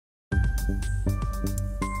Hi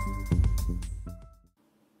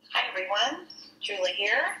everyone, Julie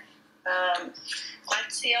here. Glad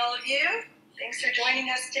to see all of you. Thanks for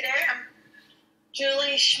joining us today. I'm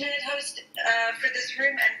Julie Szmyd, host for this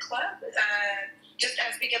room and club. Just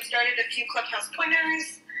as we get started, a few Clubhouse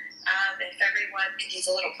pointers. If everyone could use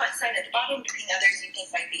a little plus sign at the bottom to ping others you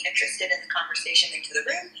think might be interested in the conversation into the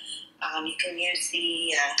room. You can use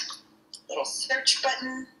the little search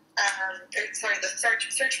button, the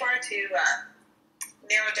search bar to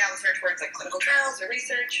narrow down search words like clinical trials or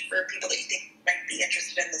research for people that you think might be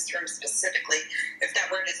interested in this room specifically. If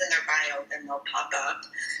that word is in their bio, then they'll pop up.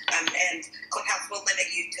 And Clubhouse will limit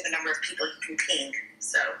you to the number of people you can ping.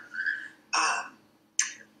 So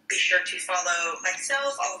be sure to follow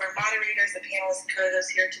myself, all of our moderators, the panelists, and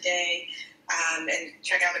co-hosts here today, and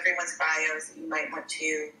check out everyone's bios that you might want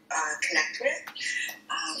to connect with.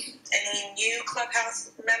 Any new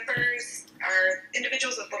Clubhouse members are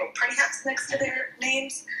individuals with little party hats next to their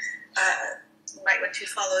names. You might want to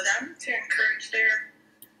follow them to encourage their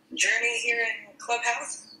journey here in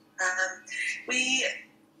Clubhouse. We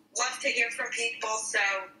love to hear from people, so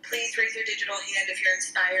please raise your digital hand if you're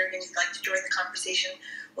inspired and you'd like to join the conversation.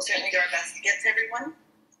 We'll certainly do our best to get to everyone.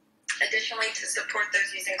 Additionally, to support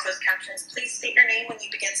those using closed captions, please state your name when you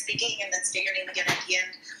begin speaking and then state your name again at the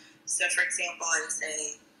end. So, for example, I would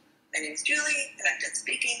say, my name is Julie, and I'm done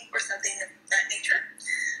speaking, or something of that nature.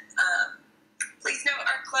 Please note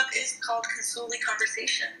our club is called Consuli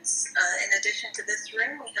Conversations. In addition to this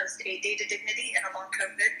room, we host a Data Dignity and a Long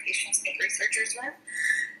COVID Patients Meet Researchers room.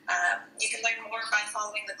 You can learn more by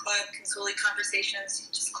following the club Consuli Conversations.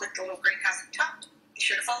 Just click the little green house at the top. Be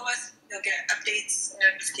sure to follow us. You'll get updates,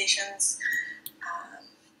 notifications,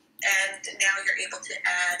 and now you're able to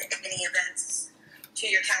add any events to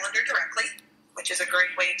your calendar directly, which is a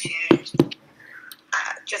great way to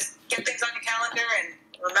just get things on your calendar and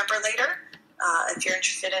remember later if you're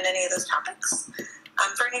interested in any of those topics.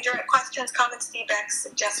 For any direct questions, comments, feedback,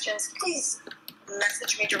 suggestions, please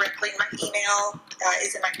message me directly. My email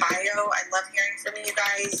is in my bio. I love hearing from you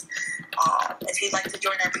guys. If you'd like to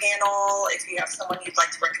join our panel, if you have someone you'd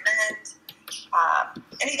like to recommend,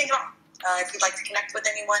 anything at all. If you'd like to connect with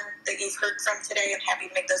anyone that you've heard from today, I'm happy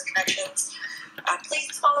to make those connections.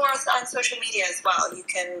 Please follow us on social media as well. You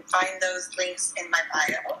can find those links in my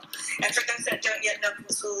bio. And for those that don't yet know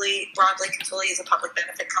Consuli, broadly, Consuli is a public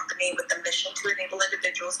benefit company with the mission to enable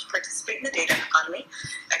individuals to participate in the data economy.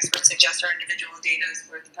 Experts suggest our individual data is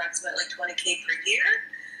worth approximately $20,000 per year.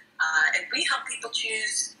 And we help people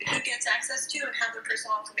choose who gets access to and how their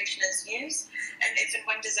personal information is used, and if and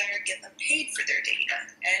when desired, get them paid for their data,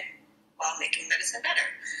 and while making medicine better.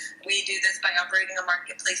 We do this by operating a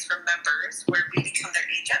marketplace for members where we become their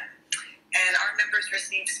agent, and our members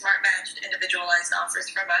receive smart-matched, individualized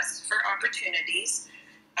offers from us for opportunities,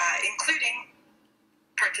 including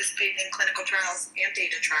participating in clinical trials and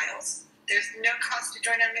data trials. There's no cost to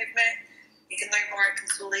join our movement. You can learn more at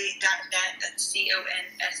consuli.net, that's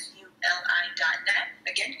consuli.net.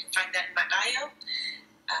 Again, you can find that in my bio.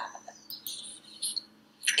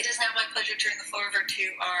 It is now my pleasure to turn the floor over to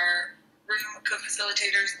our room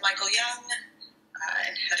co-facilitators, Michael Young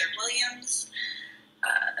and Heather Williams,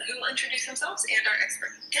 who will introduce themselves, and our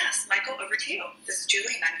expert guest. Michael, over to you. This is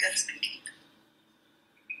Julie, and I'm done speaking.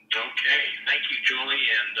 Okay, thank you,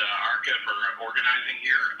 Julie and ARCA for organizing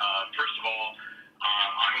here. First of all,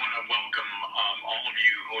 I want to welcome all of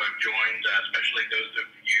you who have joined, especially those of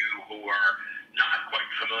you who are not quite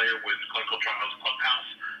familiar with Clinical Trials Clubhouse.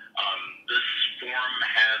 This forum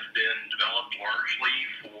has been developed largely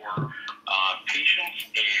for patients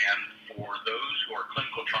and for those who are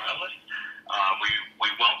clinical trialists. We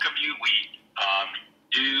welcome you. We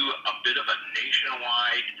do a bit of a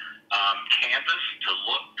nationwide canvas to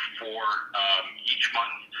look for each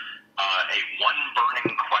month a one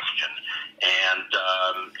burning question, and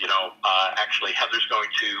actually Heather's going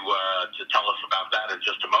to tell us about that in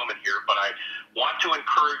just a moment here. But I want to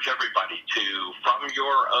encourage everybody to, from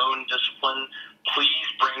your own discipline, please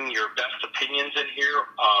bring your best opinions in here.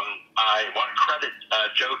 I want to credit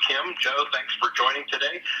Joe Kim. Joe, thanks for joining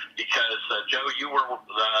today, because Joe, you were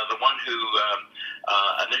the one who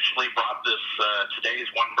initially brought this today's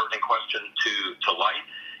one burning question to light.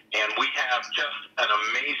 And we have just an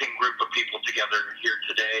amazing group of people together here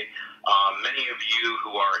today. Many of you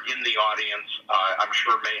who are in the audience, I'm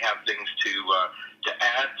sure may have things to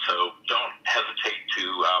add, so don't hesitate to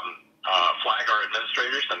flag our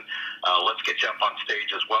administrators, and let's get you up on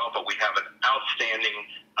stage as well. But we have an outstanding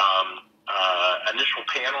initial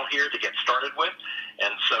panel here to get started with,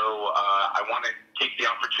 and so I want to take the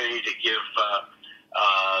opportunity to give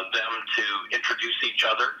them to introduce each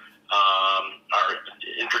other, or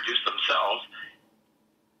introduce themselves.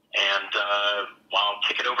 I'll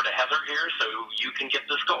kick it over to Heather here so you can get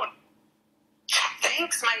this going.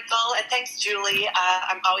 Thanks, Michael, and thanks, Julie.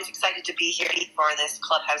 I'm always excited to be here for this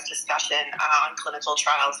Clubhouse discussion on clinical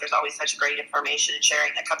trials. There's always such great information and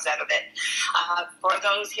sharing that comes out of it. For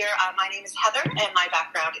those here, my name is Heather, and my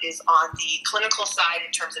background is on the clinical side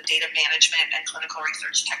in terms of data management and clinical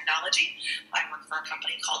research technology. I work for a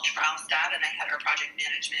company called TrialStat, and I head our project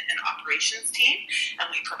management and operations team, and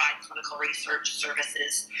we provide clinical research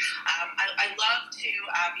services. I love to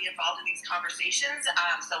be involved in these conversations,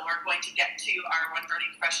 so we're going to get to our one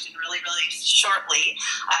burning question really shortly.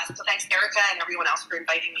 So thanks, Erica, and everyone else for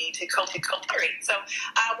inviting me to co-moderate. So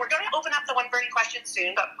we're going to open up the one burning question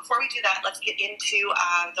soon, but before we do that, let's get into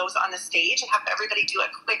those on the stage and have everybody do a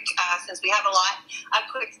quick, since we have a lot, a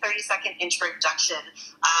quick 30-second introduction.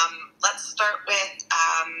 Let's start with,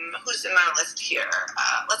 who's in our list here?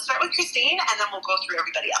 Let's start with Christine, and then we'll go through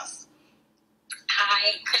everybody else.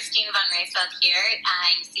 Hi, Christine von Reisfeld here.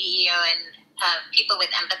 I'm CEO of People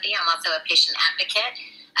with Empathy. I'm also a patient advocate.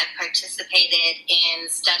 I've participated in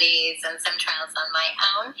studies and some trials on my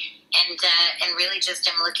own, and really just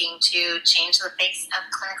am looking to change the face of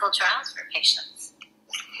clinical trials for patients.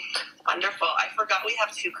 Wonderful. I forgot we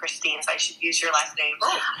have two Christines. I should use your last name.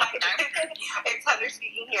 Oh, it's Heather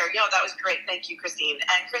speaking here. No, that was great. Thank you, Christine.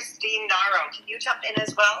 And Christine Naro, can you jump in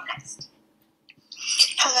as well next?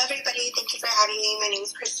 Hello, everybody. Thank you for having me. My name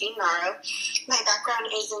is Christine Naro. My background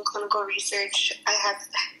is in clinical research. I have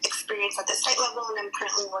experience at the site level, and I'm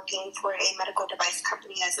currently working for a medical device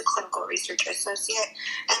company as a clinical research associate.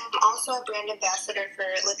 And I'm also a brand ambassador for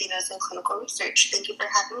Latinos in clinical research. Thank you for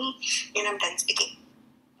having me, and I'm done speaking.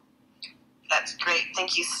 That's great.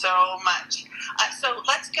 Thank you so much. So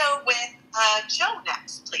let's go with Joe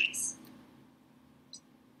next, please.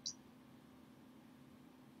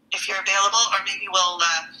 If you're available, or maybe we'll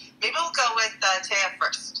go with Taya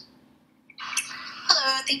first.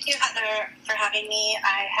 Hello, thank you, Heather, for having me.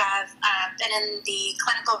 I have been in the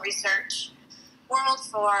clinical research world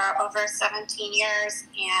for over 17 years,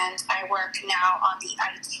 and I work now on the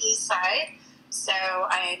IT side. So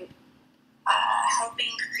I'm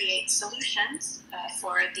helping create solutions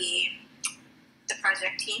for the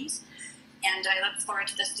project teams, and I look forward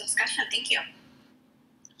to this discussion. Thank you.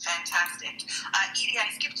 Fantastic. Edie, I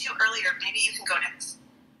skipped you earlier. Maybe you can go next.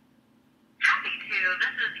 Happy to.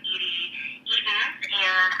 This is Edie Edens,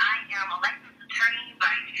 and I am a licensed attorney by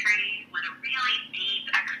trade with a really deep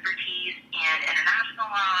expertise in international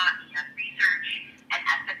law and research and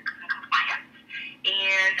ethics and compliance.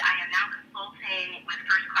 And I am now consulting with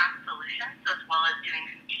First Class Solutions, as well as doing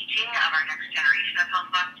some teaching of our next generation of health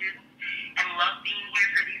law students, and love being here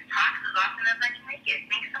for these talks as often as I can make it.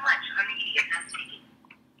 Thanks so much. I'm Edie. I'm done speaking.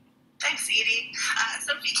 Thanks, Edie.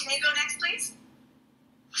 Sophie, can you go next, please?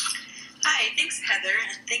 Hi, thanks, Heather,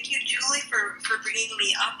 and thank you, Julie, for bringing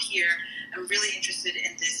me up here. I'm really interested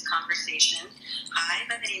in this conversation. Hi,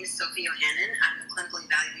 my name is Sophie Johannan. I'm a clinical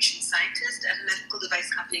evaluation scientist at a medical device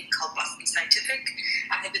company called Boston Scientific.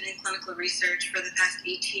 I have been in clinical research for the past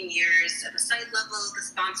 18 years at the site level, the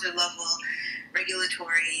sponsor level,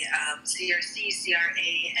 regulatory, CRC,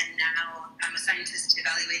 CRA, and now I'm a scientist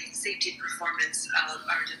evaluating safety and performance of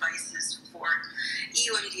our devices for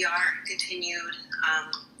EU MDR, continued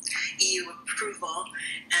EU approval,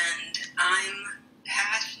 and I'm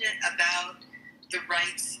passionate about the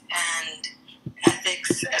rights and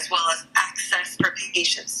ethics as well as access for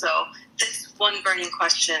patients. So this one burning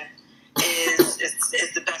question is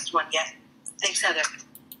the best one yet. Thanks, Heather.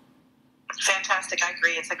 Fantastic. I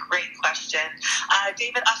agree. It's a great question.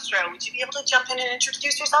 David Ostro, would you be able to jump in and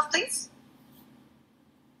introduce yourself, please?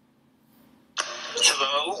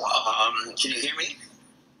 Hello. Can you hear me?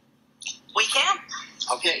 We can.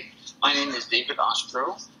 Okay. My name is David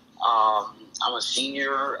Ostro. I'm a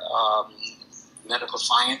senior medical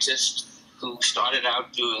scientist who started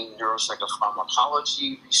out doing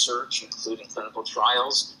neuropsychopharmacology research, including clinical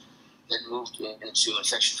trials, then moved into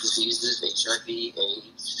infectious diseases, HIV,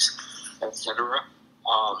 AIDS, etc.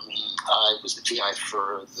 I was the PI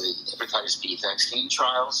for the hepatitis B vaccine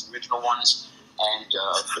trials, original ones, and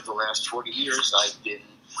for the last 40 years I've been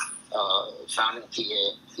founding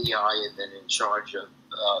PI and then in charge of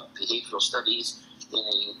behavioral studies in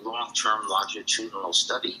a long-term longitudinal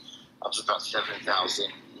study of about 7,000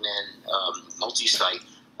 men, multi-site,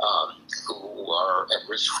 who are at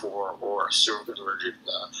risk for or seroconverted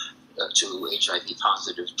to HIV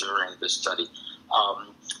positive during the study.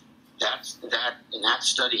 In that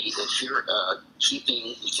study,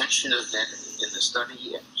 keeping retention of men in the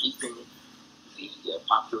study and keeping the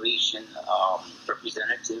population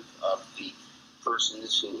representative of the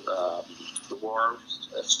persons who are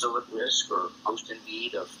still at risk or most in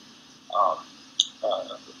need of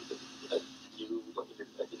new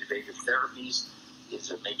innovative therapies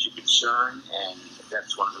is a major concern, and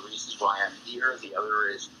that's one of the reasons why I'm here. The other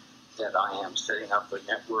is that I am setting up a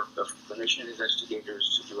network of clinician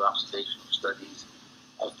investigators to do observational studies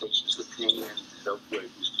of patients with pain and opioid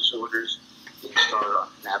use disorders. Being started on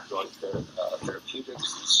cannabinoid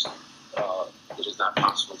therapeutics. It is not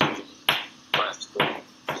possible to do classical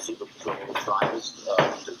placebo-controlled trials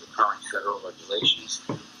under the current federal regulations,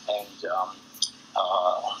 and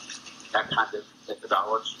that kind of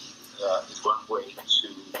methodology is one way to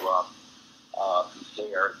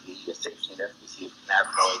compare the safety and efficacy of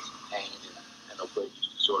cannabinoids in pain and opioid use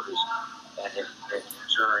disorders, and in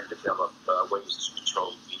turn develop ways to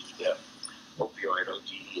control the opioid,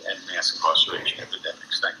 OD, and mass incarceration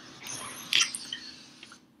epidemics. Thank you.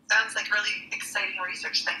 Sounds like really exciting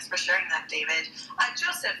research. Thanks for sharing that, David.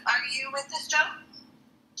 Joseph, are you with us, Joe?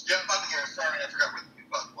 Yeah, I'm here. Sorry, I forgot what the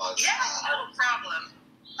mute button was. Yeah, no problem.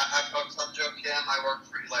 I'm Joe Kim. I work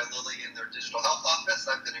for Eli Lilly in their digital health office.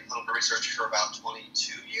 I've been in clinical research for about 22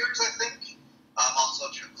 years, I think. I'm also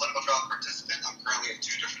a clinical trial participant. I'm currently in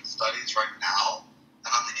 2 different studies right now. And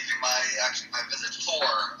I'm giving my visit for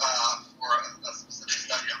a specific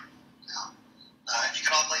study now. And you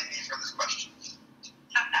can all blame me for this question.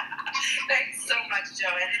 Thanks so much, Joe,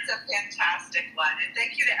 and it's a fantastic one. And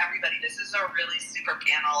thank you to everybody. This is a really super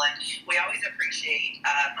panel, and we always appreciate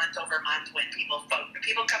month over month when people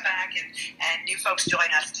come back and new folks join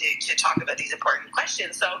us to talk about these important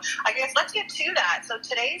questions. So I guess let's get to that. So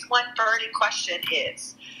today's one burning question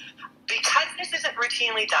is, because this isn't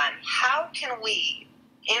routinely done, how can we,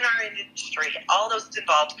 in our industry, all those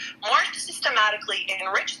involved, more systematically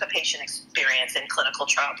enrich the patient experience in clinical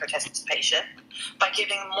trial participation by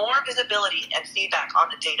giving more visibility and feedback on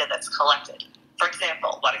the data that's collected? For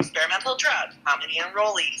example, what experimental drug, how many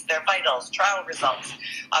enrollees, their vitals, trial results,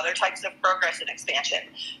 other types of progress and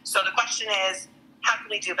expansion. So the question is, how can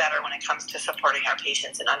we do better when it comes to supporting our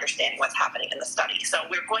patients and understanding what's happening in the study? So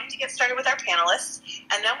we're going to get started with our panelists,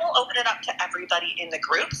 and then we'll open it up to everybody in the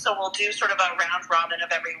group. So we'll do sort of a round robin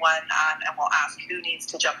of everyone, and we'll ask who needs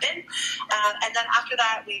to jump in. And then after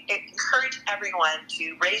that, we encourage everyone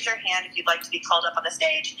to raise your hand if you'd like to be called up on the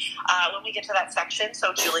stage when we get to that section,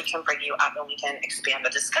 so Julie can bring you up and we can expand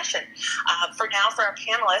the discussion. For now, for our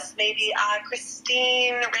panelists, maybe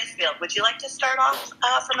Christine Racefield, would you like to start off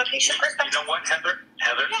from a patient perspective? You know what, Heather?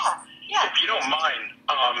 Yeah. If you don't mind,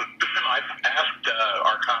 I've asked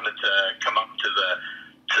Arcana to come up to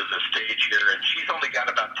the stage here, and she's only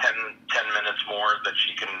got about 10 minutes more that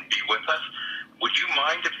she can be with us. Would you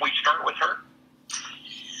mind if we start with her?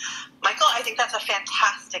 Michael, I think that's a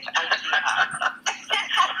fantastic idea.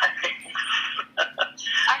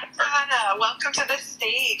 Arcana, welcome to the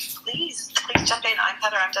stage. Please jump in. I'm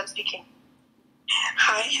Heather. I'm done speaking.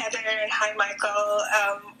 Hi, Heather, and hi, Michael,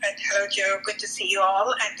 and hello, Joe. Good to see you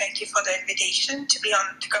all, and thank you for the invitation to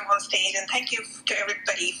come on stage, and thank you to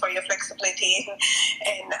everybody for your flexibility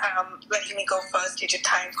and letting me go first due to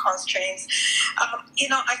time constraints.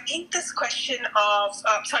 I think this question of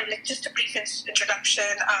just a brief introduction.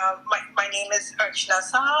 My name is Archana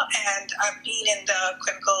Saha, and I've been in the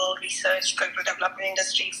clinical research, clinical development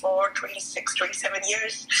industry for 27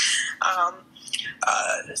 years.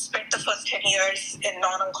 Spent the first 10 years in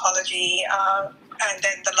non-oncology, and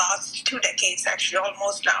then the last 2 decades, actually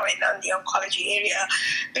almost now, in the oncology area.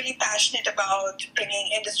 Really passionate about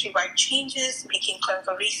bringing industry-wide changes, making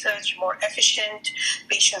clinical research more efficient,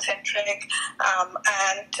 patient-centric,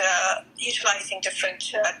 and utilizing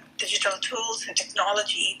different digital tools and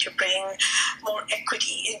technology to bring more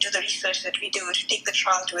equity into the research that we do to take the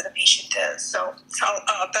trial to where the patient is. So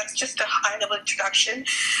that's just a high-level introduction.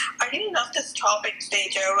 I really love this topic today,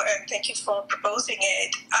 Joe, and thank you for proposing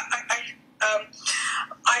it.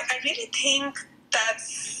 I really think that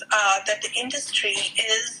the industry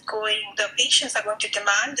the patients are going to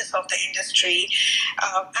demand this of the industry.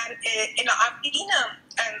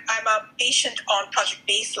 I'm a patient on Project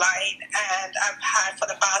Baseline, and I've had for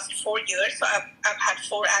the past 4 years, so I've had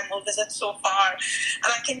 4 annual visits so far.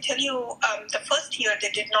 And I can tell you, the first year they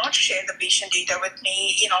did not share the patient data with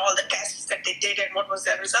me, all the tests that they did and what was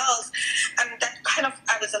their results. And that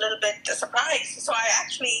I was a little bit surprised. So I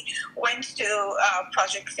actually went to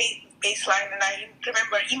Project Baseline, and I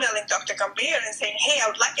remember emailing Dr. Gambhir and saying, hey, I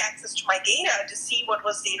would like access to my data to see what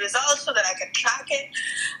was the results so that I can track it.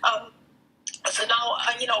 So now,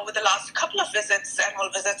 over the last couple of annual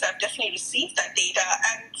visits, I've definitely received that data.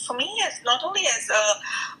 And for me, not only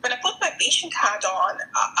when I put my patient hat on,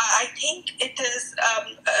 I think it is,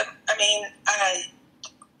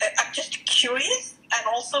 I'm just curious and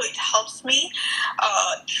also it helps me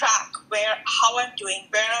track how I'm doing,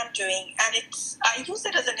 where I'm doing, and I use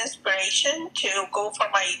it as an inspiration to go for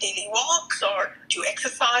my daily walks or to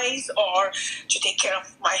exercise or to take care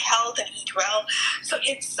of my health and eat well. So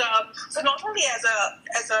it's so not only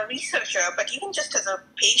as a researcher, but even just as a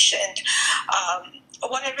patient.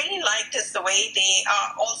 What I really liked is the way they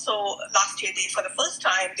also last year for the first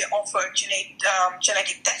time they offered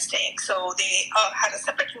genetic testing. So they had a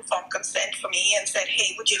separate informed consent for me and said,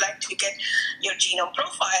 "Hey, would you like to get your genome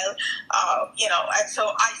profile?" And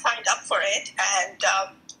so I signed up for it. And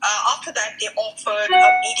after that, they offered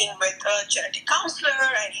a meeting with a genetic counselor,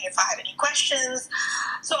 and if I had any questions.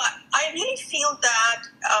 So I really feel that.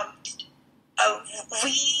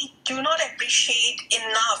 We do not appreciate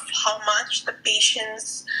enough how much the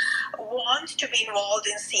patients want to be involved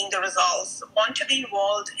in seeing the results, want to be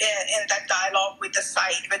involved in that dialogue with the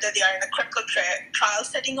site, whether they are in a clinical trial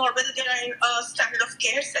setting or whether they are in a standard of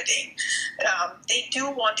care setting. They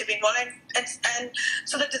do want to be involved, and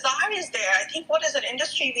so the desire is there. I think what as an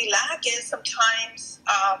industry we lack is sometimes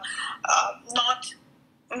not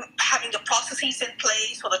having the processes in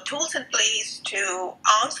place or the tools in place to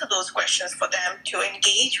answer those questions for them, to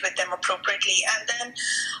engage with them appropriately, and then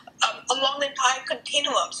along the entire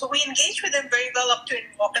continuum. So we engage with them very well up to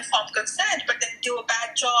informed consent, but then do a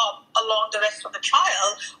bad job along the rest of the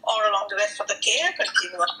trial or along the rest of the care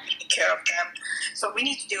continuum, taking care of them. So we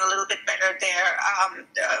need to do a little bit better there.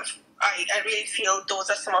 I really feel those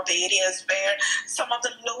are some of the areas where some of the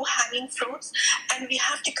low-hanging fruits, and we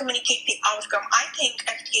have to communicate the outcome. I think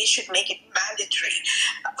FDA should make it mandatory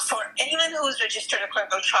for anyone who is registered a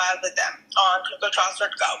clinical trial with them on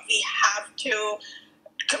clinicaltrials.gov. We have to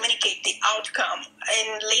communicate the outcome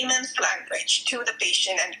in layman's language to the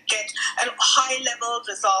patient and get high-level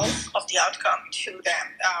results of the outcome to them.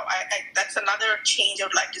 That's another change I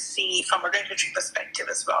would like to see from a regulatory perspective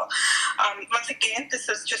as well. Once again, this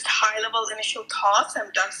is just high-level initial thoughts.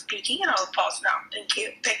 I'm done speaking, and I'll pause now. Thank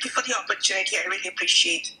you. Thank you for the opportunity. I really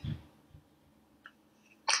appreciate it.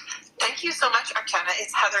 Thank you so much, Archana.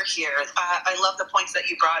 It's Heather here. I love the points that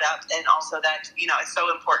you brought up, and also that, it's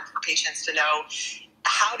so important for patients to know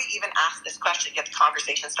how to even ask this question, get the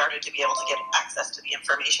conversation started to be able to get access to the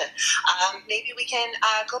information. Maybe we can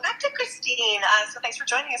go back to Christine. So thanks for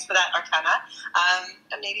joining us for that, Archana.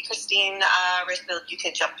 Maybe Christine Risfield, you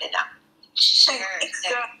can jump in now. Sure.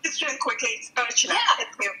 Just really quickly, it's Archana. Yeah.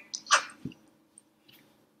 Thank you.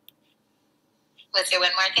 Was there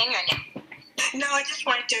one more thing or no? No, I just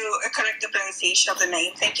wanted to correct the pronunciation of the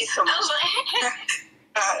name. Thank you so much.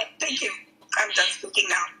 Thank you. I'm done speaking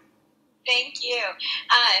now. Thank you.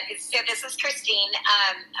 So this is Christine.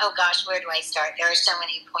 Oh gosh, where do I start? There are so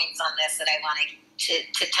many points on this that I wanted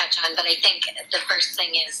to touch on, but I think the first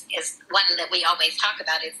thing is one that we always talk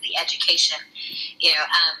about is the education.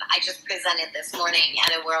 I just presented this morning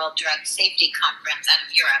at a World Drug Safety Conference out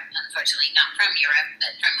of Europe, unfortunately not from Europe,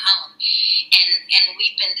 but from home. And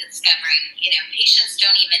we've been discovering, patients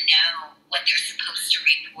don't even know what they're supposed to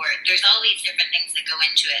report. There's all these different things that go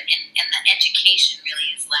into it, and the education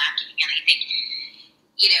really is lacking. And I think,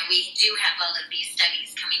 we do have all of these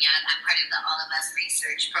studies coming out. I'm part of the All of Us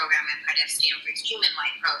research program. I'm part of Stanford's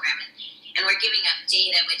Human-Wide program, and we're giving up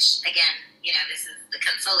data, which, again, this is the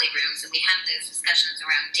Consuli room, so we have those discussions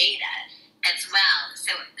around data as well.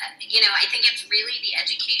 So, I think it's really the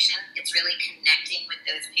education. It's really connecting with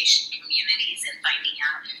those patient communities and finding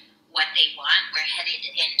out what they want. We're headed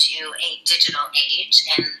into a digital age,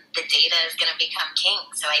 and the data is going to become king.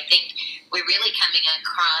 So I think we're really coming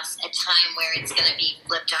across a time where it's going to be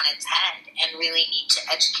flipped on its head, and really need to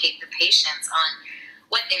educate the patients on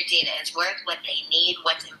what their data is worth, what they need,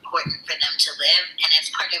 what's important for them to live. And as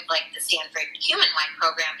part of the Stanford Human-Wide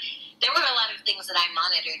program, there were a lot of things that I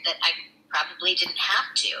monitored that I probably didn't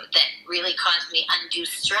have to, that really caused me undue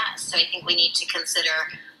stress. So I think we need to consider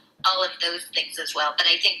all of those things as well. But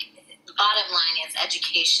I think the bottom line is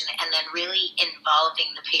education, and then really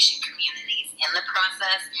involving the patient communities in the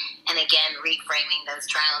process, and again, reframing those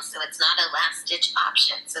trials so it's not a last-ditch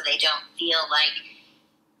option, so they don't feel like,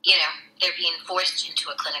 they're being forced into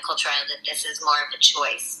a clinical trial, that this is more of a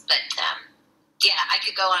choice. But, I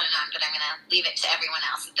could go on and on, but I'm going to leave it to everyone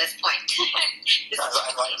else at this point.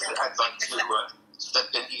 I'd like to step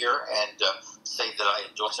in here and say that I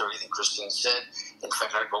endorse everything Christine said. In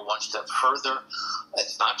fact, I'd go one step further.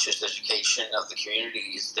 It's not just education of the community,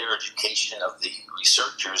 it's their education of the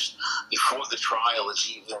researchers before the trial is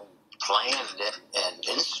even planned and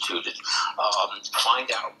instituted. Find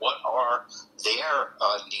out what are their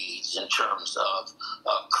needs in terms of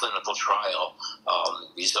clinical trial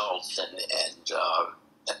results and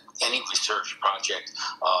any research project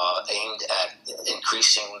aimed at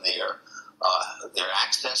increasing their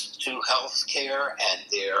access to health care and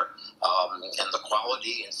and the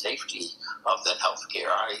quality and safety of that health care.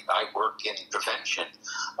 I work in prevention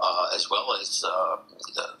as well as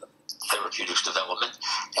therapeutics development,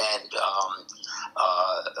 and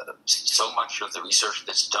so much of the research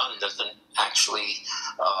that's done doesn't actually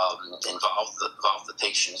involve the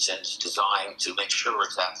patients, and it's designed to make sure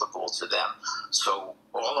it's applicable to them. So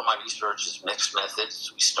all of my research is mixed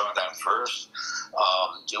methods. We start out first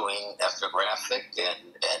doing ethnographic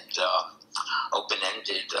and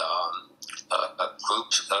open-ended group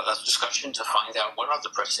discussion to find out what are the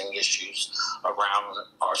pressing issues around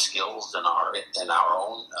our skills and our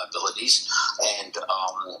own abilities, and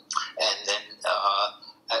then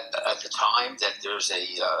at the time that there's a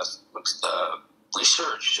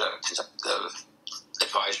research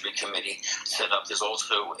advisory committee set up, there's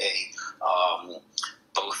also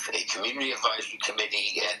both a community advisory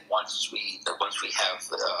committee, and once we have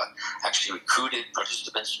actually recruited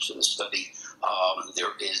participants to the study,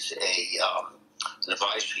 there is an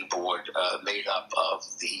advisory board made up of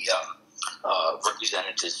the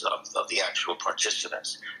representatives of the actual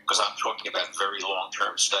participants, because I'm talking about very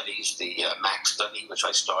long-term studies. The MAX study, which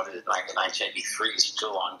I started in 1983, is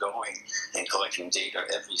still ongoing and collecting data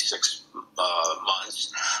every 6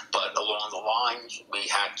 months. But along the lines, we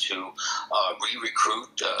had to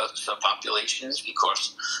re-recruit some populations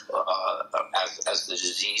because as the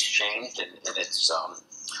disease changed and its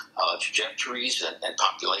trajectories and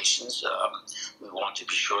populations, we want to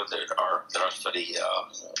be sure that our study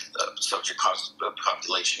subject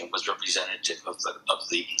population was representative of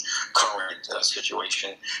the current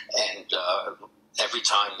situation. And every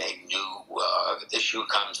time a new issue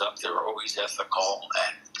comes up, there are always ethical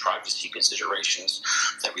and privacy considerations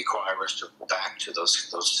that require us to go back to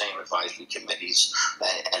those same advisory committees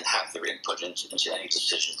and have their input into any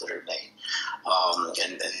decisions that are made.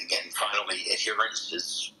 And again, finally, adherence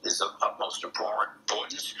is of utmost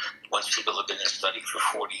importance. Once people have been in a study for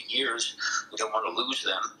 40 years, we don't want to lose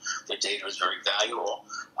them. Their data is very valuable.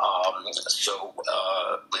 So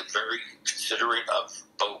we're very considerate of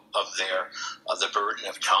the burden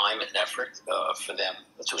of time and effort for them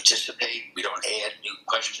to participate. We don't add new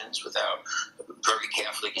questions without very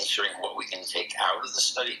carefully considering what we can take out of the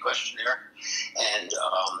study questionnaire. And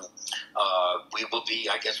we will be,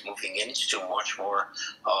 I guess, moving into much more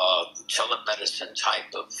telemedicine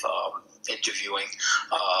type of interviewing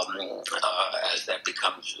as that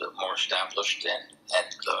becomes more established and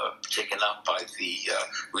taken up by the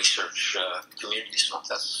research community. So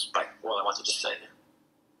that's all I wanted to say there.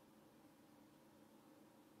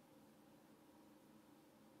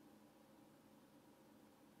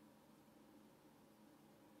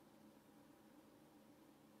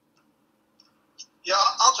 Yeah,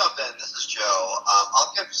 I'll jump in. This is Joe.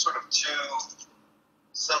 I'll give sort of 2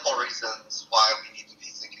 simple reasons why we need to be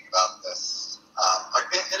thinking about this.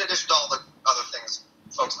 In addition to all the other things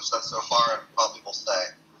folks have said so far and probably will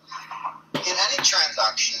say, in any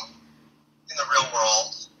transaction in the real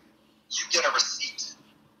world, you get a receipt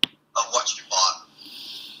of what you bought.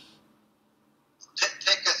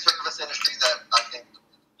 Take a service industry that I think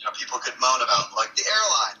people could moan about, like the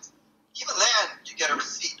airlines. Even then, you get a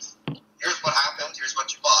receipt. Here's what happened, here's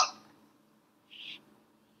what you bought.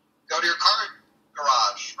 Go to your car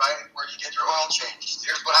garage, right, where you get your oil changed.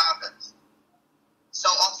 Here's what happens. So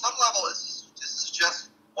on some level, this is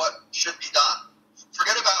just what should be done.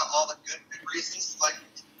 Forget about all the good reasons. Like,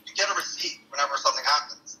 you get a receipt whenever something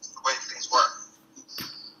happens. It's the way things work.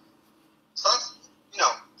 So that's,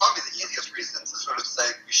 probably the easiest reason to sort of say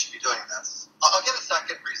we should be doing this. I'll give a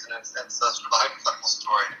second reason, and it's sort of a hypothetical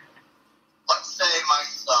story. Let's say my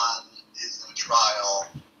son is in a trial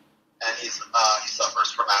and he suffers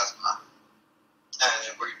from asthma,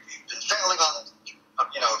 and we've been failing on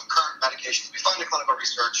current medications. We find in clinical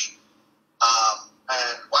research,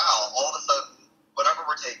 and wow, all of a sudden, whatever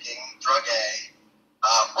we're taking, drug A,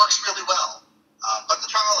 works really well. But the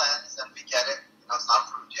trial ends, and we get it. It's not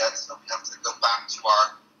approved yet, so we have to go back to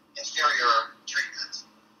our inferior treatment.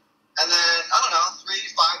 And then,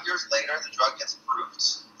 3-5 years later, the drug gets approved.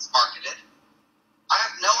 It's marketed. I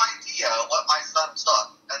have no idea what my son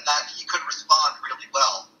took and that he could respond really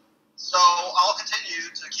well. So I'll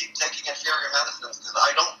continue to keep taking inferior medicines because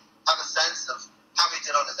I don't have a sense of how he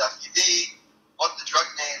did on his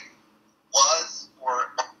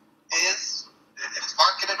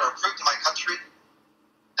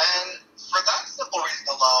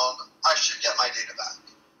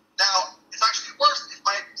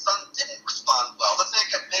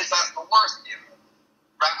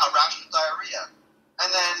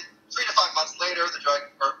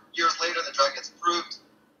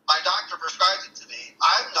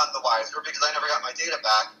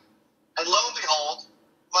And lo and behold,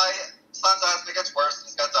 my son's asthma gets worse and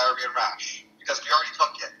he's got diarrhea and rash because we already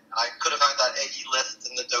took it. I could have had that AE list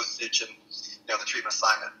and the dosage and the treatment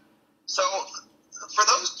assignment. So for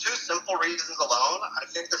those two simple reasons alone, I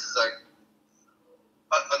think this is a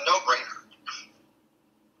no-brainer.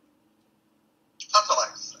 That's all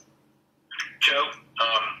I have to say. Joe,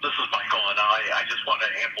 this is Michael, and I just want to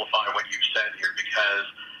amplify what you've said here because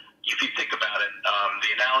if you think about it,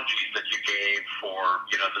 the analogies that you gave for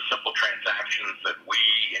the simple transactions that we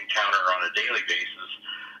encounter on a daily basis,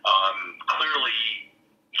 clearly,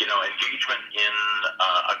 engagement in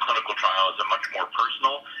a clinical trial is a much more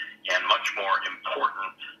personal and much more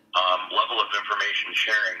important level of information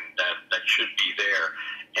sharing that should be there.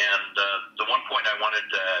 And the one point I wanted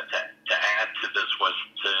to add to this was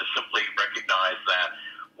to simply recognize that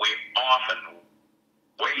we often,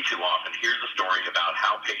 way too often, hear the story about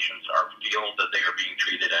how patients feel that they are being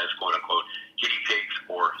treated as quote-unquote guinea pigs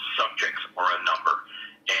or subjects or a number.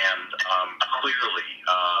 And clearly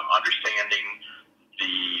understanding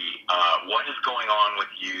what is going on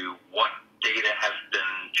with you, what data has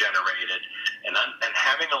been generated, and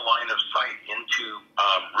having a line of sight into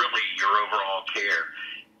really your overall care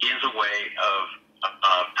is a way of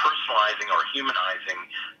personalizing or humanizing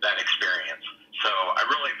that experience. So I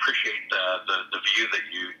really appreciate the view that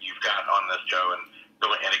you've got on this, Joe,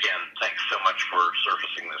 and again, thanks so much for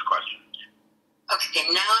surfacing this question. Okay,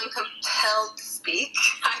 now I'm compelled to speak.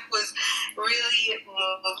 I was really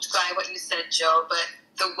moved by what you said, Joe, but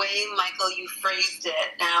the way, Michael, you phrased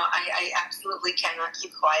it, now I absolutely cannot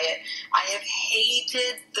keep quiet. I have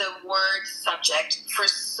hated the word subject for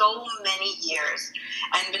so many years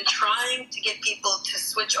and been trying to get people to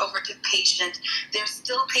switch over to patient. They're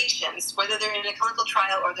still patients, whether they're in a clinical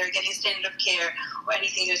trial or they're getting standard of care or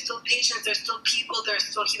anything. They're still patients, they're still people, they're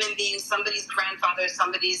still human beings, somebody's grandfather,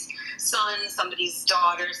 somebody's son, somebody's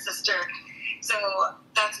daughter, sister. So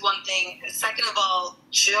that's one thing. Second of all,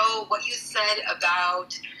 Joe, what you said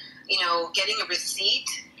about, getting a receipt,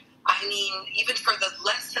 I mean, even for the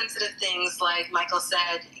less sensitive things, like Michael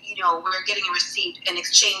said, we're getting a receipt in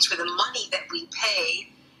exchange for the money that we pay,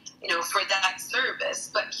 for that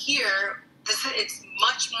service. But here, it's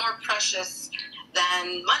much more precious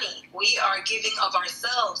than money. We are giving of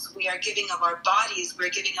ourselves. We are giving of our bodies. We're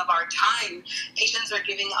giving of our time. Patients are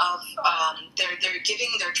giving of, they're giving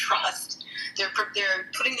their trust. They're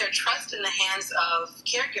putting their trust in the hands of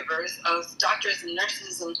caregivers, of doctors and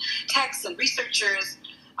nurses and techs and researchers.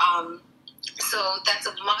 So that's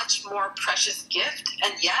a much more precious gift.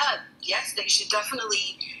 And yes, they should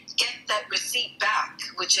definitely get that receipt back,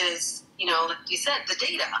 which is, like you said, the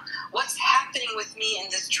data. What's happening with me in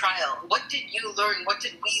this trial? What did you learn? What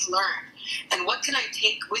did we learn? And what can I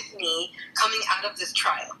take with me coming out of this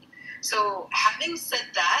trial? So having said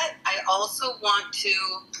that, I also want to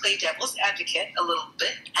play devil's advocate a little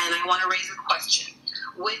bit, and I want to raise a question,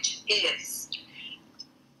 which is,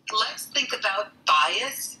 let's think about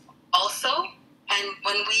bias also. And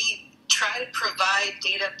when we try to provide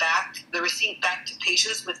data back, the receipt back to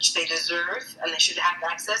patients, which they deserve and they should have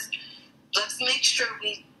access, let's make sure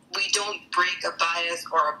we don't break a bias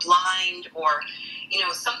or a blind or,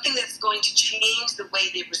 something that's going to change the way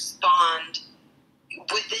they respond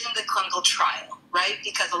within the clinical trial, right?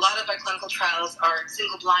 Because a lot of our clinical trials are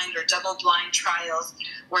single blind or double blind trials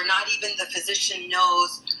where not even the physician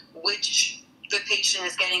knows which the patient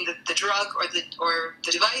is getting the drug or the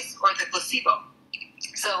device or the placebo.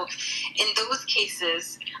 So in those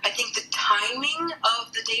cases, I think the timing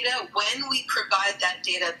of the data, when we provide that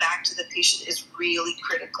data back to the patient, is really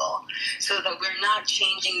critical so that we're not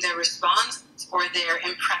changing their response or their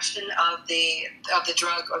impression of the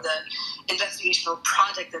drug or the investigational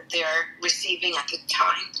product that they're receiving at the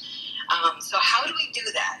time. So how do we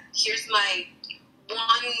do that? Here's my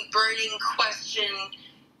one burning question,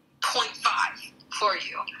 0.5 for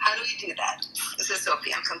you. How do we do that? This is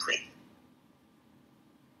Sophie, I'm complete.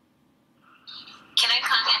 Can I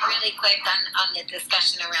comment really quick on the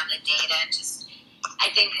discussion around the data?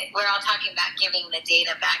 I think we're all talking about giving the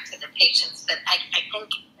data back to the patients, but I think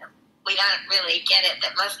we don't really get it,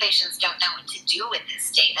 that most patients don't know what to do with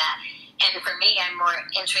this data. And for me, I'm more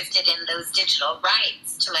interested in those digital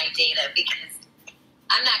rights to my data because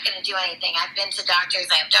I'm not going to do anything. I've been to doctors.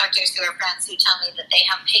 I have doctors who are friends who tell me that they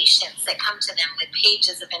have patients that come to them with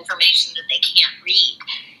pages of information that they can't read.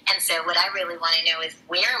 And so what I really want to know is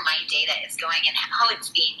where my data is going and how it's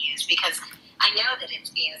being used, because I know that it's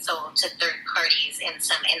being sold to third parties in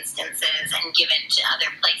some instances and given to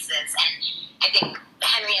other places. And I think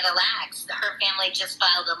Henrietta Lacks, her family just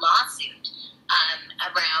filed a lawsuit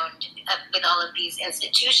with all of these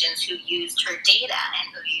institutions who used her data and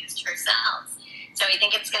who used her cells. So I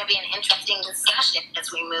think it's going to be an interesting discussion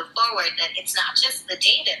as we move forward, that it's not just the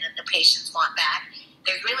data that the patients want back.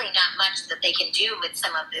 There's really not much that they can do with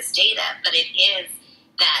some of this data, but it is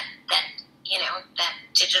that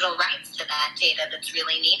digital rights to that data that's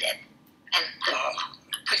really needed. And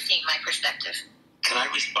Christine, my perspective. Can I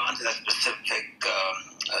respond to that specific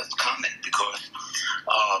comment? Because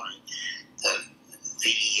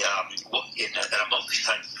in a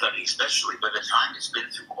multi-site study especially, by the time it's been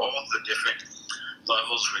through all the different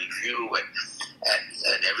levels review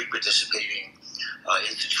at every participating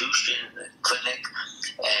institution, clinic,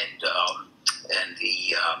 and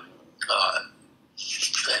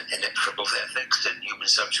for both ethics and human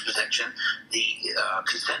subject protection, the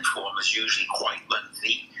consent form is usually quite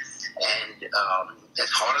lengthy. And as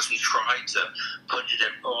hard as we try to put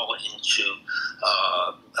it all into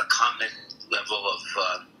a common level of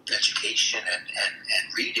education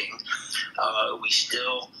and reading, we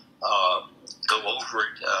still go over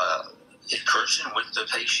it in person with the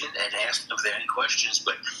patient and ask them if there are any questions.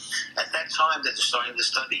 But at that time that they're starting the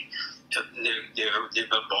study, they're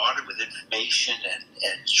bombarded with information and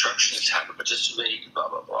instructions how to participate, blah,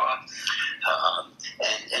 blah, blah.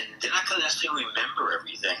 And they're not going to necessarily remember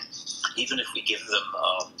everything, even if we give them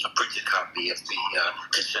a printed copy of the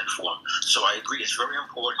consent form. So I agree, it's very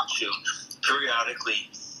important to periodically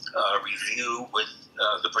review with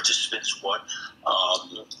the participants what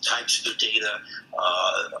types of data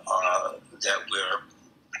that we're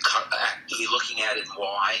actively looking at and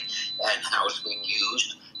why and how it's being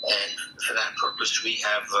used. And for that purpose, we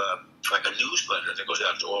have like a newsletter that goes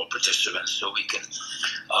out to all participants so we can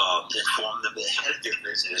inform them ahead of their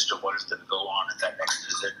visit as to what is going to go on at that next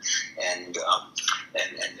visit, and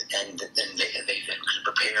then they then can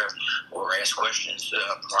prepare or ask questions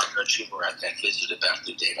prior to or at that visit about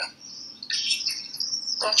the data.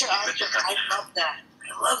 Dr. Oster, I love that.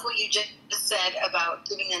 I love what you just said about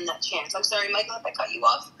giving them that chance. I'm sorry, Michael, if I cut you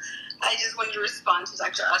off. I just wanted to respond to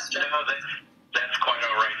Dr. Oster. No, that's quite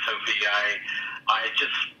all right, Sophie. I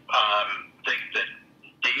just think that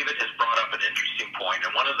David has brought up an interesting point,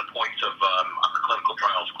 and one of the points of on the Clinical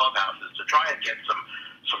Trials Clubhouse is to try and get some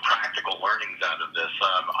practical learnings out of this.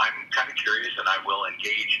 I'm kind of curious, and I will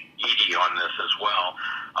engage Edie on this as well.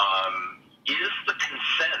 Is the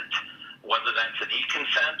consent, whether that's an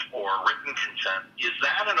e-consent or written consent, is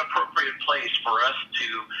that an appropriate place for us to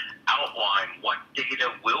outline what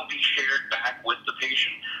data will be shared back with the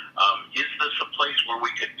patient? Is this a place where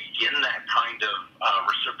we could begin that kind of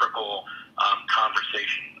reciprocal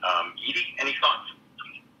conversation? Edie, any thoughts?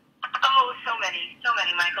 Oh, so many,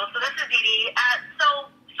 Michael. So this is Edie. So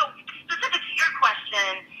specific to your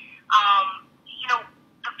question,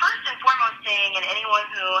 the first and foremost thing, and anyone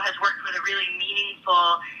who has worked with a really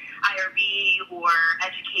meaningful IRB or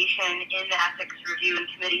education in the ethics review and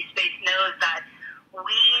committee space knows that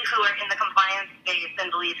we who are in the compliance space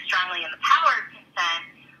and believe strongly in the power of consent,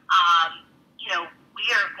 we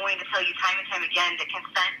are going to tell you time and time again that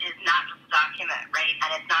consent is not just a document, right? And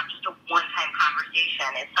it's not just a one-time conversation.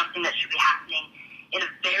 It's something that should be happening in a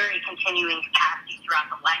very continuing capacity throughout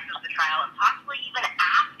the life of the trial and possibly even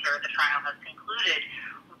after the trial has concluded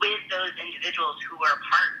with those individuals who are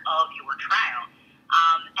part of your trial.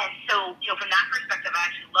 And so, from that perspective, I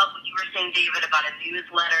actually love what you were saying, David, about a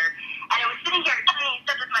newsletter. And I was sitting here, you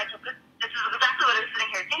said this, Michael, this is exactly what I was sitting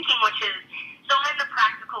here thinking, which is sometimes the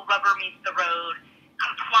practical rubber meets the road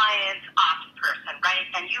compliance ops person, right?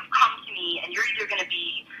 And you've come to me, and you're either going to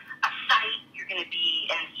be a site, you're going to be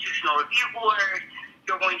an institutional review board,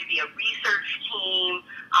 you're going to be a research team,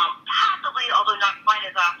 possibly, although not quite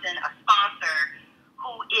as often, a sponsor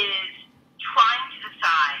who is trying to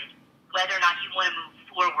decide whether or not you want to move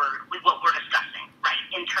forward with what we're discussing, right,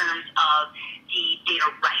 in terms of the data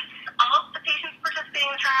rights of the patients participating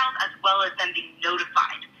in the trials, as well as them being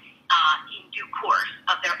notified in due course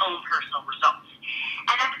of their own personal results.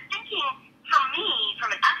 And I was thinking, for me,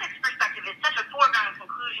 from an ethics perspective, it's such a foregone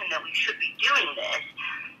conclusion that we should be doing this,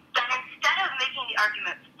 that instead of making the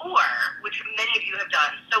argument for, which many of you have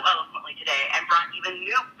done so eloquently today, and brought even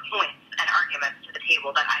new points and arguments to the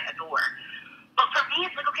table that I adore, but for me,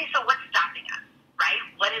 it's like, okay, so what's stopping us, right?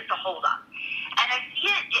 What is the holdup? And I see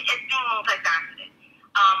it as being multifaceted.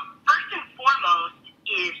 First and foremost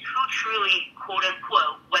is who truly, quote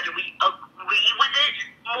unquote, whether we agree with it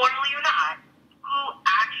morally or not, who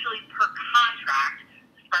actually per contract,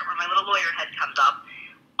 this part where my little lawyer head comes up,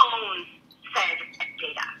 owns said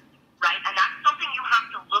data, right? And that's something you have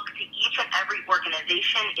to look to each and every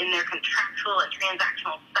organization in their contractual and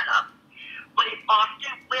transactional setup, but it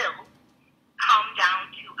often will come down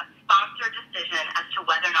to a sponsor decision as to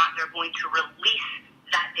whether or not they're going to release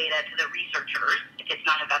that data to the researchers if it's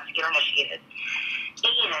not investigator initiated.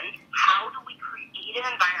 And how do we create an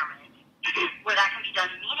environment where that can be done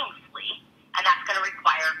meaningfully, and that's going to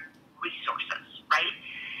require resources, right?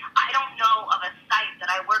 I don't know of a site that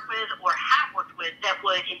I work with or have worked with that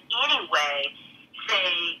would in any way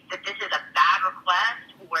say that this is a bad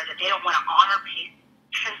request or that they don't want to honor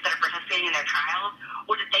patients that are participating in their trials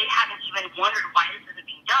or that they haven't even wondered why this isn't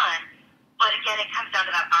being done. But again, it comes down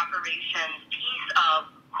to that operations piece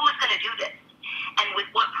of who's going to do this and with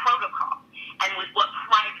what protocol and with what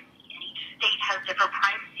privacy. And each state has different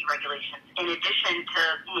privacy regulations in addition to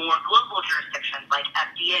more global jurisdictions like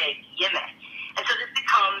FDA, EMA. And so this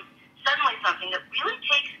becomes suddenly something that really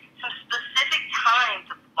takes some specific time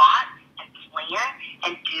to plot and plan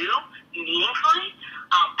and do meaningfully.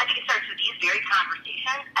 I think it starts with these very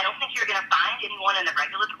conversations. I don't think you're going to find anyone in the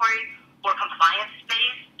regulatory or compliance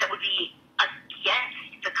space that would be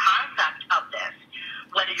against the concept of this,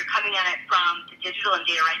 whether you're coming at it from the digital and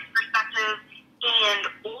data rights perspective and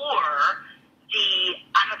or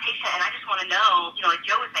I'm a patient and I just want to know, like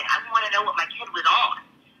Joe was saying, I want to know what my kid was on,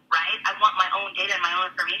 right? I want my own data and my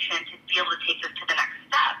own information to be able to take this to the next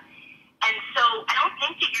step. And so I don't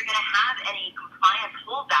think that you're going to have any compliance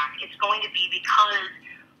holdback. It's going to be because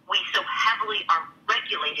we so heavily are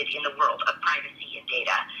regulated in the world of privacy and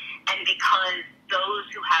data, and because those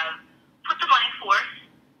who have put the money forth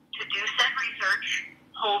to do said research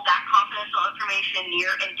hold that confidential information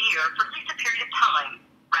near and dear for at least a period of time,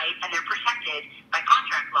 right? And they're protected by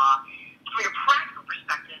contract law. From your practical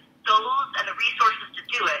perspective, those and the resources to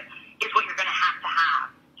do it is what you're going to have to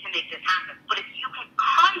make this happen. But if you can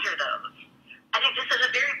conjure those, I think this is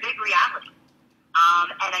a very big reality.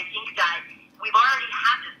 And I think that we've already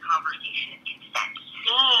had this conversation of consent,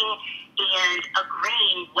 seeing and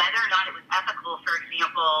agreeing whether or not it was ethical, for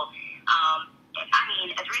example.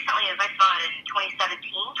 As recently as I saw it in 2017,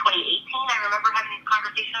 2018, I remember having these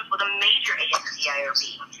conversations with a major ASC IRB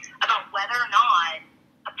about whether or not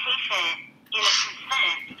a patient in a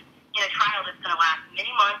consent in a trial that's going to last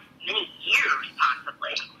many months, many years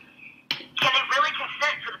possibly, can they really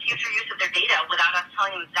consent for the future use of their data without us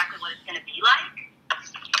telling them exactly what it's going to be like?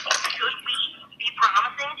 Should we be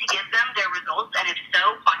promising to give them their results, and if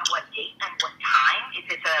so, by what date and what time, if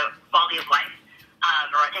it's a quality of life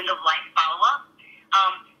or an end-of-life follow-up?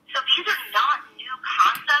 So these are not new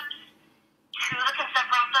concepts to the consent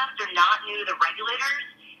process. They're not new to the regulators,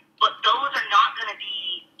 but those are not going to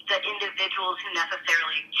be the individuals who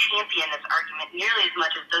necessarily champion this argument nearly as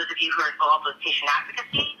much as those of you who are involved with patient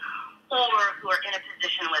advocacy or who are in a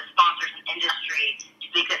position with sponsors and industry to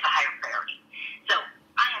make this a higher priority. So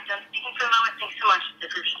I am done speaking for the moment. Thanks so much.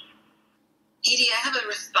 This is Edie. Edie, I have a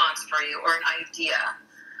response for you or an idea.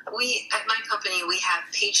 At my company, we have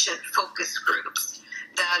patient focus groups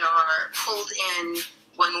that are pulled in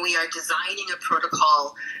when we are designing a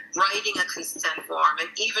protocol, writing a consent form, and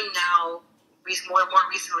even now, more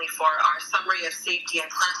recently, for our summary of safety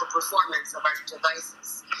and clinical performance of our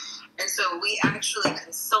devices. And so we actually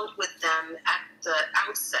consult with them at the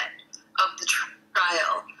outset of the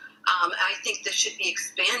trial. I think this should be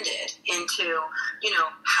expanded into,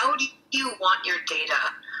 how do you want your data?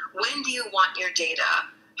 When do you want your data?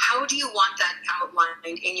 How do you want that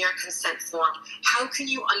outlined in your consent form? How can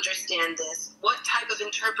you understand this? What type of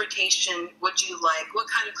interpretation would you like? What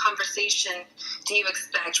kind of conversation do you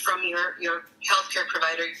expect from your healthcare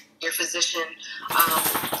provider, your physician,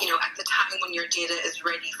 at the time when your data is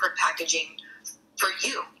ready for packaging for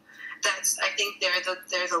you? I think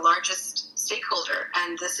they're the largest stakeholder,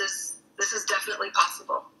 and this is definitely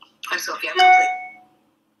possible. I'm Sophie. I'm complete.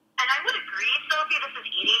 And I would agree, Sophie, this is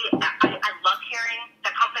Edie. I love hearing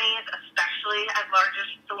that companies, especially as large as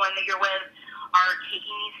the one that you're with, are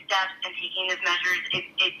taking these steps and taking these measures.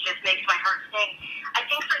 It just makes my heart sing. I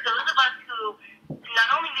think for those of us who not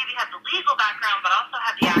only maybe have the legal background, but also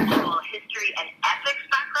have the actual history and ethics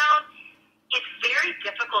background, it's very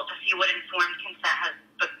difficult to see what informed consent has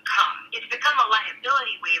become. It's become a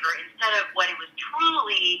liability waiver instead of what it was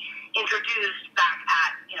truly introduced back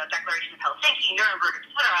at, Declaration of Helsinki, Nuremberg,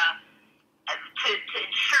 etc., to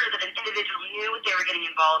ensure that an individual knew what they were getting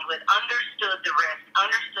involved with, understood the risk,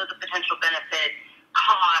 understood the potential benefit,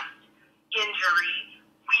 cost, injury,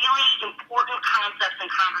 really important concepts and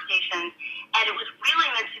conversations. And it was really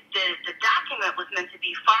the document was meant to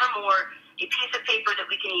be far more a piece of paper that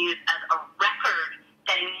we can use as a record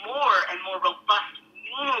that a more and more robust,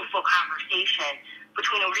 meaningful conversation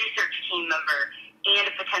between a research team member and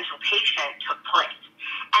a potential patient took place.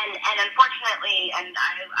 And unfortunately, and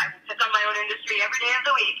I pick on my own industry every day of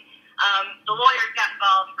the week, the lawyers got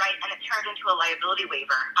involved, right, and it turned into a liability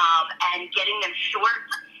waiver. And getting them short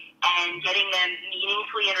and getting them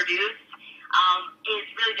meaningfully introduced, is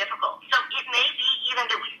really difficult. So it may be even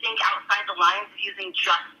that we think outside the lines of using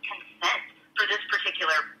just consent for this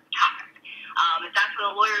particular topic. If that's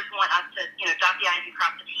what the lawyers want us to, dot the I's and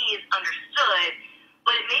cross the T's, understood.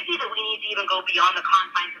 But it may be that we need to even go beyond the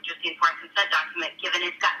confines of just the informed consent document, given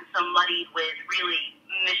it's gotten so muddied with really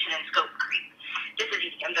mission and scope creep. This is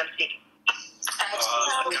Edie. I'm done speaking.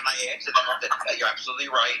 Can I add to that? You're absolutely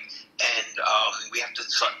right, and we have to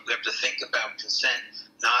think about consent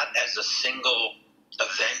not as a single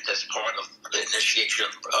event as part of the initiation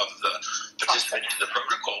of the participant to the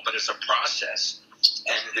protocol, but as a process.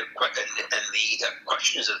 And the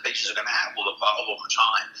questions that the patients are going to have will evolve over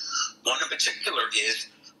time. One in particular is,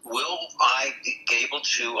 will I be able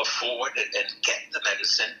to afford and get the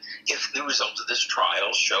medicine if the result of this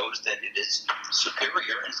trial shows that it is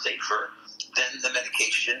superior and safer than the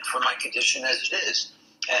medication for my condition as it is?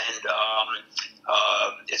 And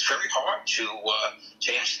it's very hard to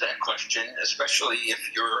answer that question, especially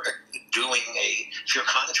if you're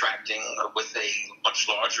contracting with a much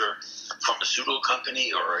larger pharmaceutical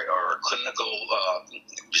company or a clinical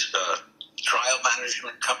trial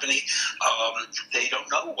management company. They don't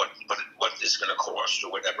know what it's going to cost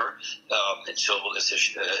or whatever until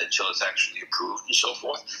it's actually approved and so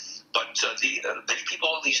forth. But many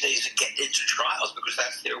people these days get into trials because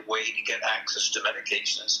that's their way to get access to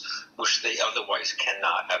medications which they otherwise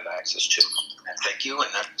cannot have access to. And thank you, and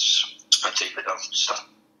that's David. I'll stop.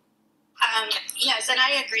 Yes, and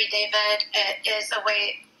I agree, David. It is a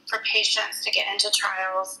way for patients to get into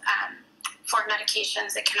trials for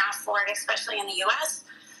medications they cannot afford, especially in the U.S.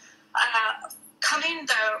 Coming,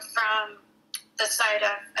 though, from the side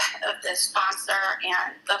of the sponsor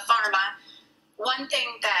and the pharma, one thing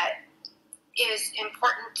that is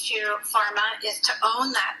important to pharma is to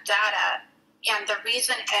own that data, and the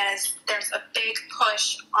reason is there's a big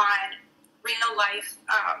push on real-life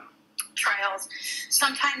trials.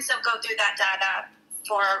 Sometimes they'll go through that data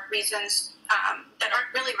for reasons that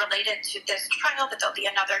aren't really related to this trial, but there'll be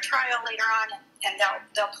another trial later on, and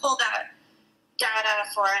they'll pull that data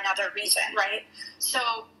for another reason, right? So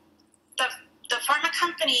the pharma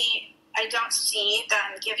company, I don't see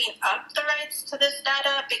them giving up the rights to this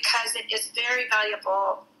data because it is very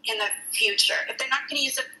valuable in the future. If they're not going to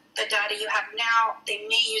use the data you have now, they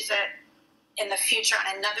may use it in the future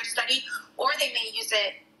on another study, or they may use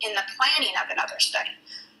it in the planning of another study.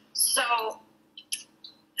 So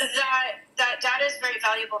that data is very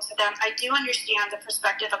valuable to them. I do understand the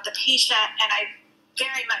perspective of the patient, and I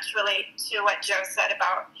very much relate to what Joe said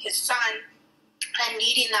about his son and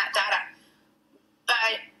needing that data.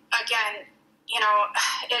 But again,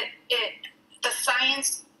 the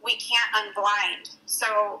science, we can't unblind.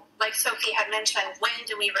 So like Sophie had mentioned, when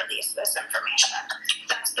do we release this information?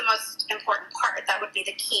 That's the most important part. That would be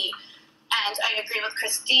the key. And I agree with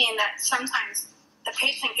Christine that sometimes the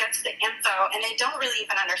patient gets the info and they don't really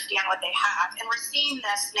even understand what they have. And we're seeing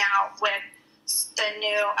this now with the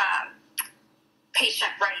new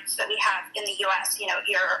patient rights that we have in the U.S.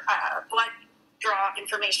 Your blood draw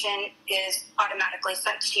information is automatically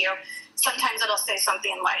sent to you. Sometimes it'll say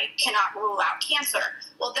something like, cannot rule out cancer.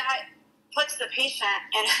 Well, that puts the patient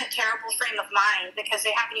in a terrible frame of mind because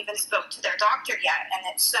they haven't even spoke to their doctor yet, and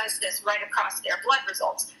it says this right across their blood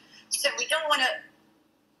results. So we don't want to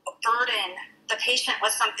burden the patient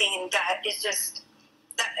with something that is just,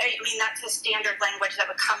 that's the standard language that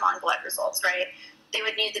would come on blood results, right? They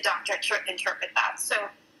would need the doctor to interpret that. So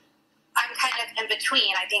I'm kind of in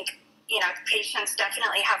between. I think, patients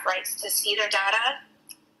definitely have rights to see their data.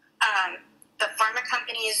 The pharma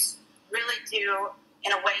companies really do,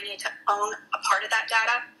 in a way, need to own a part of that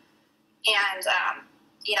data. And,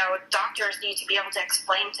 doctors need to be able to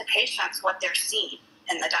explain to patients what they're seeing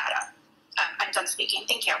in the data. I'm done speaking.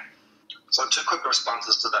 Thank you. So 2 quick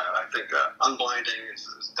responses to that. I think unblinding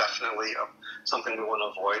is definitely something we want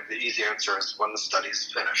to avoid. The easy answer is when the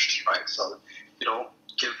study's finished, right? So you don't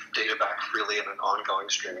give data back freely on an ongoing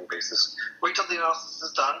streaming basis. Wait till the analysis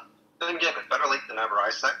is done, then give it. Better late than never,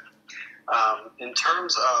 I say. In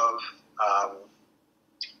terms of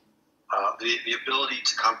the ability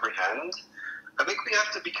to comprehend, I think we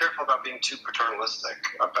have to be careful about being too paternalistic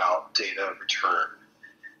about data return.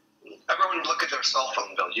 Everyone look at their cell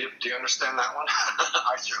phone bill. Do you understand that one?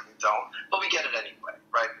 I certainly don't. But we get it anyway,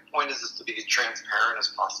 right? The point is to be as transparent as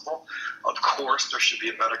possible. Of course, there should be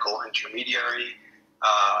a medical intermediary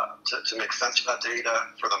to make sense of that data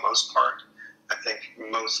for the most part. I think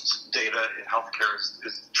most data in healthcare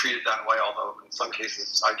is treated that way, although in some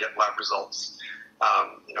cases I get lab results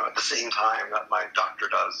at the same time that my doctor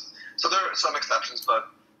does. So there are some exceptions, but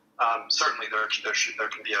certainly there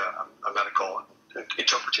can be a medical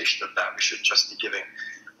interpretation of that. We shouldn't just be giving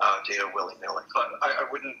data willy-nilly. But I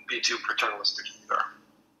wouldn't be too paternalistic either.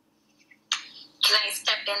 Can I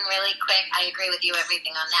step in really quick? I agree with you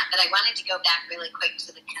everything on that, but I wanted to go back really quick to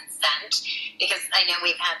the consent, because I know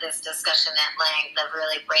we've had this discussion at length of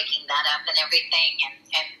really breaking that up and everything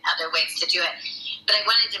and other ways to do it. But I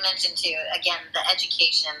wanted to mention too, again, the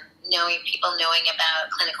education, people knowing about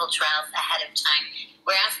clinical trials ahead of time.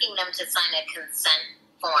 We're asking them to sign a consent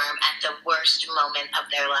form at the worst moment of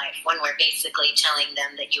their life, when we're basically telling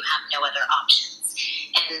them that you have no other options.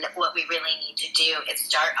 And what we really need to do is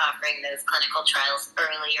start offering those clinical trials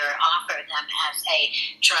earlier, offer them as a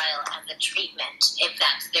trial, as a treatment, if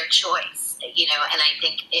that's their choice, and I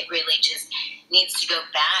think it really just needs to go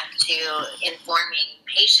back to informing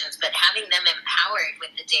patients, but having them empowered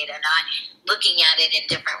with the data, not looking at it in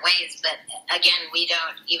different ways. But again, we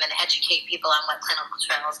don't even educate people on what clinical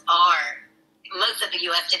trials are. Most of the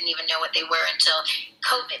U.S. didn't even know what they were until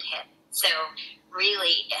COVID hit. So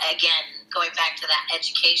really, again, going back to that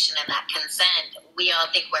education and that consent, we all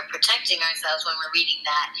think we're protecting ourselves when we're reading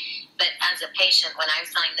that. But as a patient, when I've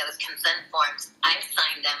signed those consent forms, I've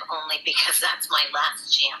signed them only because that's my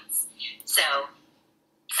last chance. So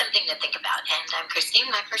something to think about. And I'm Christine,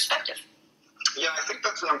 my perspective. Yeah, I think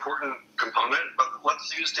that's an important component, but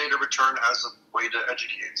let's use data return as a way to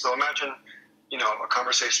educate. So imagine, a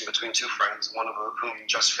conversation between two friends, one of whom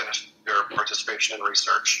just finished their participation in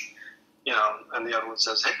research. And the other one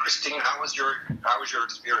says, "Hey, Christine, how was your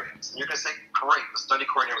experience?" And you're going to say, "Great, the study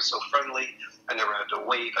coordinator was so friendly. I never had to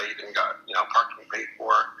wait. I even got, parking paid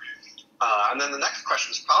for." And then the next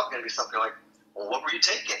question is probably going to be something like, "Well, what were you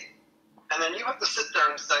taking?" And then you have to sit there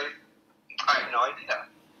and say, "I have no idea."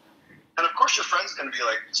 And of course your friend's going to be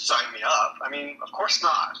like, "Sign me up." I mean, of course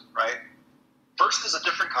not, right? First is a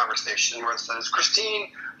different conversation where it says,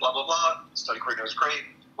 "Christine, blah, blah, blah, study coordinator was great.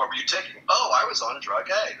 What were you taking?" "Oh, I was on drug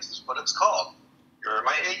A. This is what it's called. Here are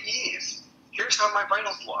my AEs. Here's how my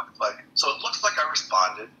vitals looked." So it looks like I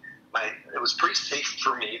responded. It was pretty safe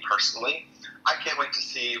for me personally. I can't wait to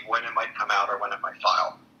see when it might come out or when it might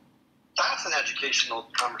file. That's an educational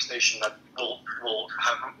conversation that will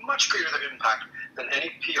have a much greater impact than any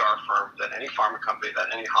PR firm, than any pharma company, that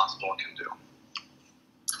any hospital can do.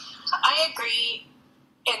 I agree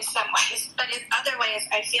in some ways, but in other ways,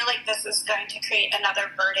 I feel like this is going to create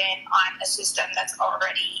another burden on a system that's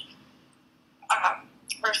already,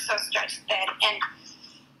 we're so stretched thin. And,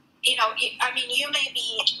 you may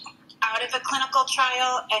be out of a clinical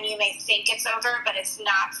trial and you may think it's over, but it's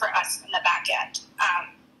not for us in the back end.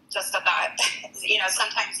 Just about,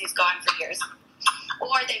 sometimes these go on for years.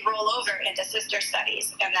 Or they roll over into sister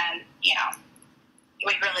studies, and then,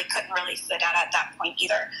 we really couldn't really sit at that point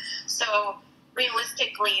either. So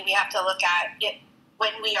realistically, we have to look at it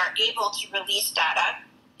when we are able to release data.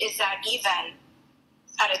 Is that even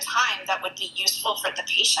at a time that would be useful for the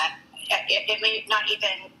patient? It may not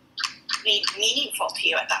even be meaningful to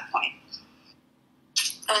you at that point.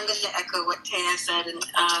 I'm going to echo what Taya said, and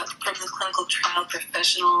from the clinical trial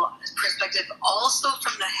professional perspective, also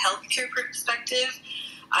from the healthcare perspective,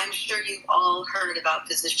 I'm sure you've all heard about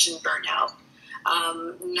physician burnout,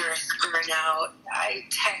 nurse burnout,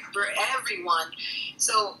 tech burnout, everyone.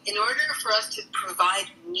 So in order for us to provide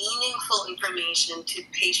meaningful information to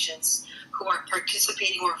patients who are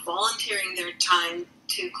participating or volunteering their time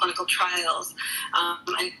to clinical trials,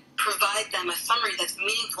 and provide them a summary that's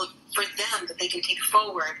meaningful for them, that they can take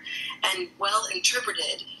forward and well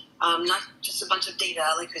interpreted, not just a bunch of data,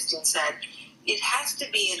 like Christine said. It has to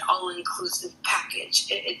be an all-inclusive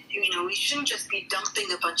package. We shouldn't just be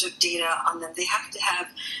dumping a bunch of data on them. They have to have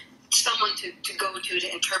someone to go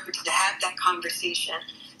to interpret, to have that conversation.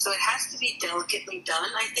 So it has to be delicately done.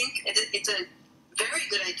 I think it's a very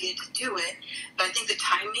good idea to do it, but I think the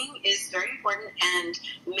timing is very important, and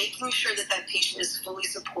making sure that that patient is fully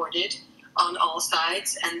supported on all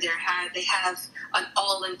sides, and they have an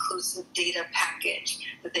all-inclusive data package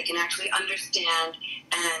that they can actually understand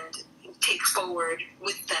and take forward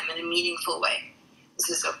with them in a meaningful way. This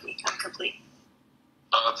is Sophie. I'm complete.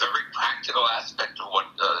 A very practical aspect of what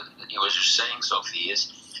you were just saying, Sophie,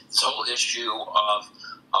 is this whole issue of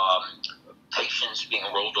patients being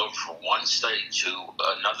rolled over from one study to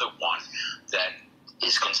another one that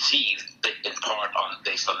is conceived in part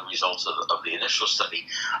based on the results of the initial study.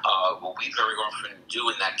 What we very often do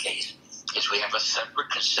in that case is we have a separate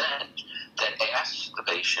consent that asks the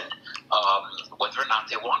patient whether or not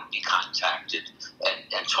they want to be contacted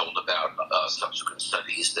and told about subsequent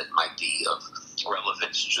studies that might be of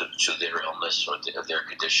relevance to their illness or their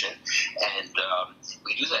condition. And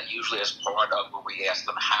we do that usually as part of where we ask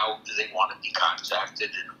them how do they want to be contacted,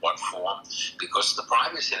 in what form, because the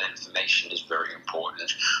privacy of information is very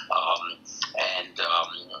important.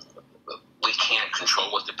 We can't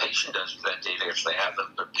control what the patient does with that data if they have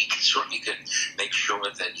them, but we certainly can make sure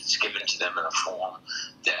that it's given to them in a form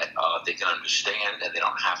that they can understand, and they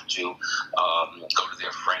don't have to go to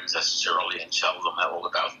their friends necessarily and tell them all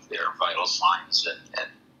about their vital signs and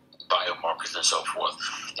biomarkers and so forth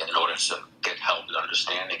in order to get help in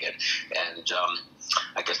understanding it. And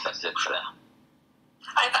I guess that's it for that.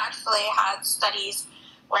 I've actually had studies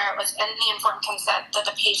where it was in the informed consent that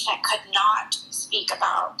the patient could not speak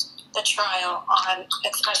about the trial on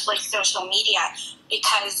especially social media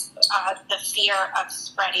because the fear of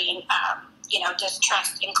spreading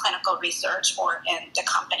distrust in clinical research or in the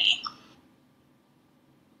company.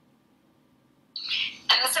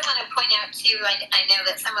 I also want to point out too, I know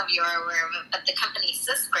that some of you are aware of it, but the company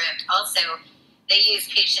Syscript also, they use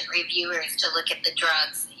patient reviewers to look at the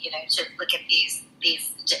drugs, to look at these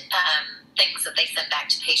things that they send back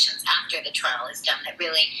to patients after the trial is done that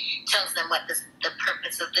really tells them what the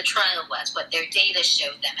purpose of the trial was, what their data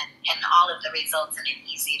showed them, and all of the results in an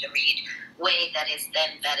easy-to-read way that is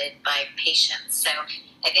then vetted by patients. So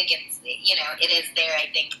I think it's, it is there.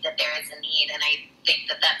 I think that there is a need, and I think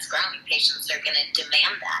that that's growing. Patients are going to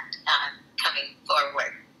demand that coming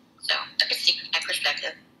forward. So that's my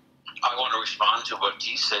perspective. I want to respond to what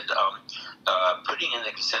Dee said. Putting in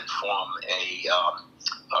the consent form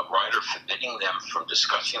a writer forbidding them from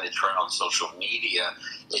discussing the trial on social media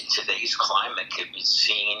in today's climate can be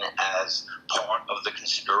seen as part of the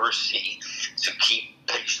conspiracy to keep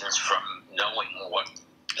patients from knowing what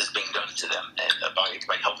is being done to them and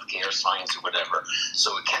by healthcare, science, or whatever.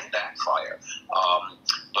 So it can backfire.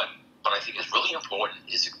 But I think it's really important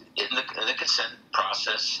is in the consent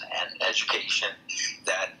process and education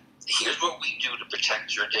that here's what we do to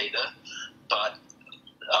protect your data, but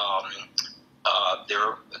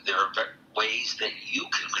there are ways that you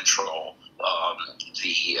can control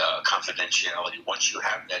the confidentiality once you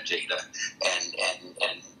have that data,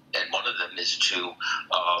 and one of them is to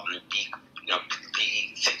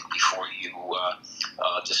think before you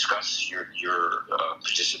discuss your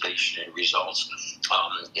participation in results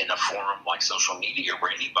in a forum like social media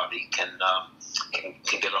where anybody can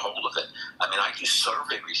get a hold of it. I mean, I do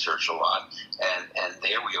survey research a lot, and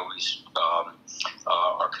there we always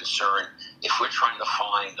are concerned if we're trying to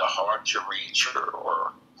find a hard-to-reach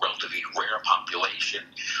or relatively rare population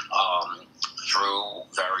through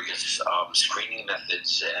various screening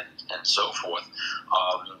methods and so forth.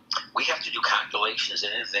 We have to do calculations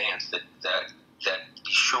in advance that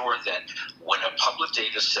be sure that when a public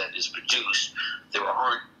data set is produced, there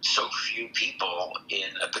aren't so few people in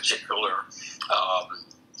a particular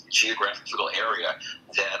geographical area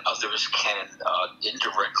that others can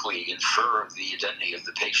indirectly infer the identity of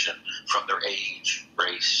the patient from their age,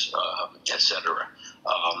 race, etc.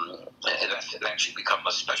 And that actually become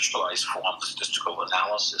a specialized form of statistical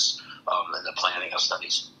analysis in the planning of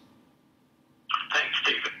studies. Thanks,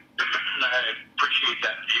 David. I appreciate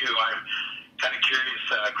that view. I'm kind of curious,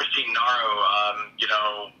 Christine Naro,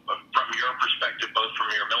 from your perspective, both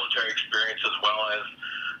from your military experience as well as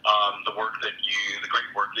the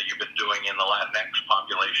great work that you've been doing in the Latinx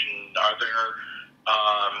population, are there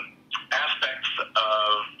aspects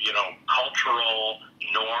of, cultural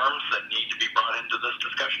norms that need to be brought into this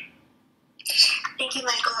discussion? Thank you,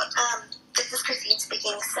 Michael. This is Christine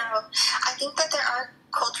speaking. So I think that there are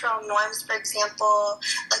cultural norms, for example,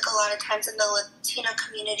 like a lot of times in the Latino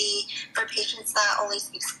community, for patients that only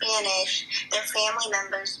speak Spanish, their family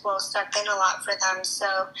members will step in a lot for them,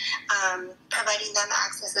 so providing them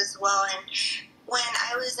access as well. And when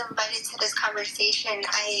I was invited to this conversation,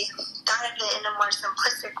 I thought of it in a more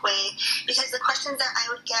simplistic way, because the questions that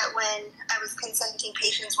I would get when I was consenting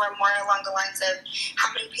patients were more along the lines of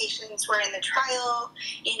how many patients were in the trial,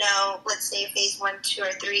 let's say phase 1, 2,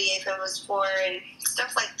 or 3, if it was 4, and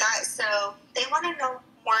stuff like that. So they want to know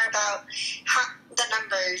more about the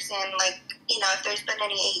numbers and, if there's been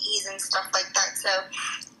any AEs and stuff like that. So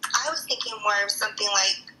I was thinking more of something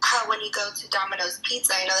like how when you go to Domino's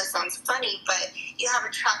Pizza, I know this sounds funny, but you have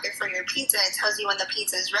a tracker for your pizza. It tells you when the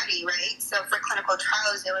pizza is ready, right? So for clinical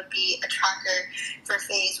trials, it would be a tracker for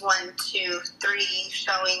phase 1, 2, 3,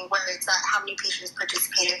 showing where it's at, how many patients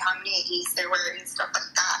participated, how many AEs there were, and stuff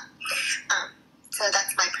like that. So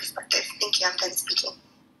that's my perspective. Thank you. I'm done speaking.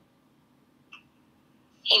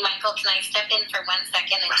 Hey, Michael, can I step in for 1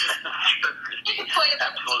 second and just point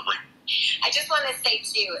out? Absolutely. I just want to say,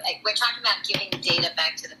 too, we're talking about giving data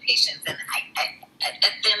back to the patients, and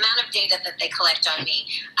the amount of data that they collect on me,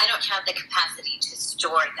 I don't have the capacity to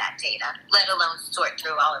store that data, let alone sort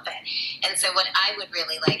through all of it. And so what I would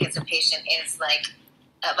really like as a patient is like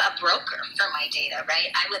a broker for my data,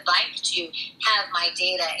 right? I would like to have my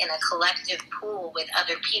data in a collective pool with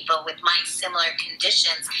other people with my similar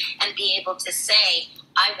conditions and be able to say,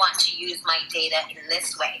 I want to use my data in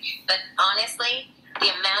this way. But honestly, the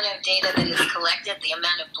amount of data that is collected, the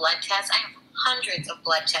amount of blood tests, I have hundreds of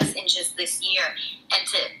blood tests in just this year. And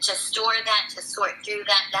to store that, to sort through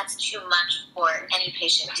that, that's too much for any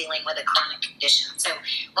patient dealing with a chronic condition. So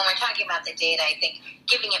when we're talking about the data, I think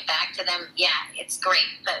giving it back to them, yeah, it's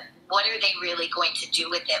great. But what are they really going to do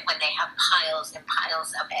with it when they have piles and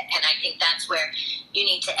piles of it? And I think that's where you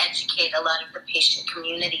need to educate a lot of the patient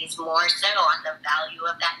communities more so on the value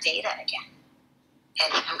of that data again.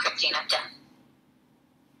 And I'm Christine, I'm done.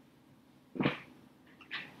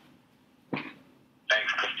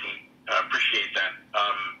 Thanks, Christine. Appreciate that.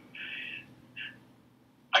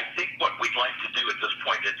 I think what we'd like to do at this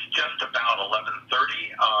point, it's just about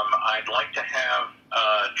 11:30. I'd like to have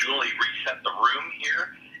Julie reset the room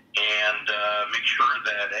here and make sure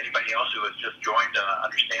that anybody else who has just joined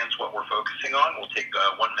understands what we're focusing on. We'll take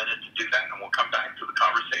 1 minute to do that, and we'll come back to the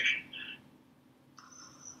conversation.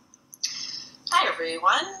 Hi,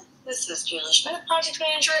 everyone. This is Julie Szmyd, Project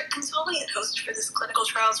Manager at Consuli and host for this clinical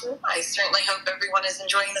trials room. I certainly hope everyone is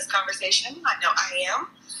enjoying this conversation. I know I am.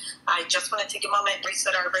 I just want to take a moment,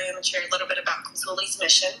 reset our room, and share a little bit about Consuli's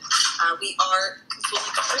mission. We are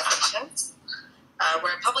Consuli Conversations.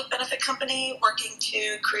 We're a public benefit company working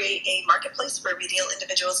to create a marketplace where we deal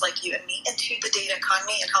individuals like you and me into the data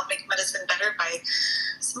economy and help make medicine better by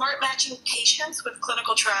smart matching patients with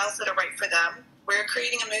clinical trials that are right for them. We're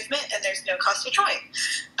creating a movement, and there's no cost to join.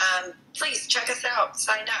 Please check us out.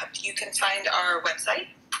 Sign up. You can find our website,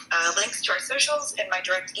 links to our socials, and my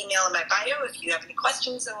direct email in my bio if you have any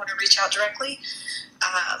questions and want to reach out directly.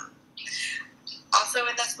 Also,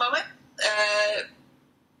 in this moment,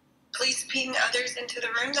 please ping others into the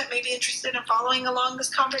room that may be interested in following along this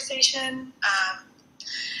conversation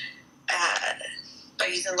by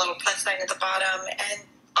using the little plus sign at the bottom. And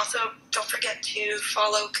also, don't forget to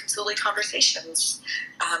follow Consuli Conversations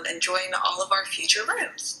and join all of our future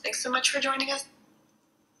rooms. Thanks so much for joining us.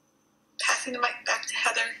 Passing the mic back to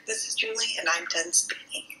Heather. This is Julie, and I'm done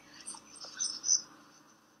speaking.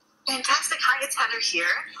 Fantastic. Hi, it's Heather here.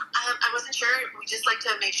 I wasn't sure. We'd just like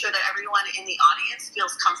to make sure that everyone in the audience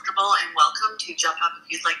feels comfortable and welcome to jump up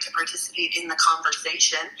if you'd like to participate in the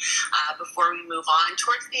conversation. Before we move on,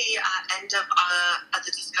 towards the end of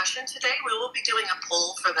the discussion today, we will be doing a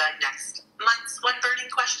poll for the next month's One Burning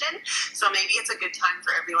Question. So maybe it's a good time for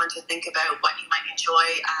everyone to think about what you might enjoy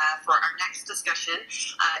for our next discussion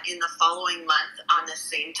in the following month on this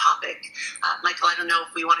same topic. Michael, I don't know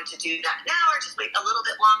if we wanted to do that now or just wait a little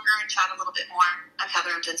bit longer and chat a little bit more. I'm Heather,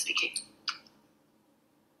 I'm done speaking.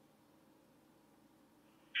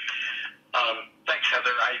 Thanks,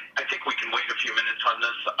 Heather. I think we can wait a few minutes on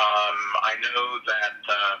this. I know that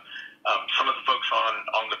some of the folks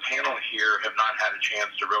on the panel here have not had a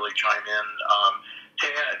chance to really chime in.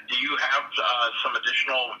 Taya, do you have some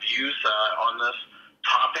additional views on this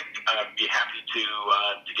topic? I'd be happy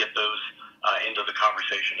to get those into the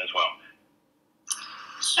conversation as well.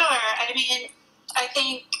 Sure. I mean, I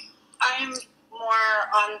think I'm more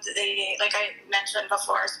on the, like I mentioned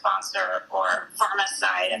before, sponsor or pharma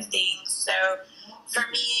side of things. So for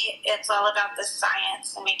me, it's all about the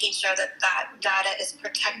science and making sure that that data is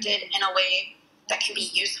protected in a way that can be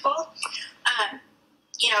useful.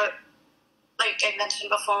 You know, like I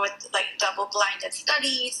mentioned before with like double-blinded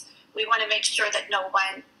studies, we want to make sure that no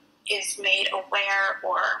one is made aware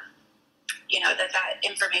or, you know, that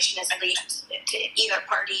information is leaked to either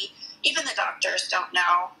party. Even the doctors don't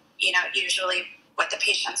know, you know, usually what the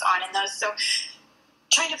patient's on in those. So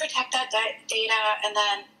trying to protect that data, and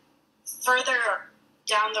then further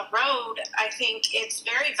down the road, I think it's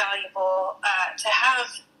very valuable to have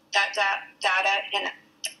that data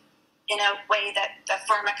in a way that the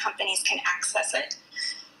pharma companies can access it.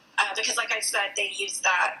 Because like I said, they use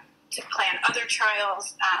that to plan other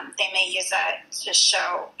trials. They may use that to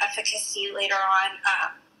show efficacy later on.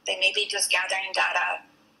 They may be just gathering data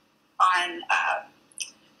on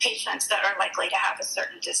patients that are likely to have a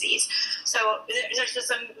certain disease. So there's just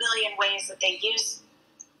a million ways that they use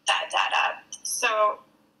that data. So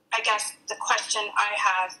I guess the question I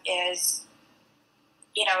have is,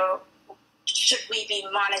 you know, should we be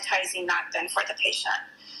monetizing that then for the patient?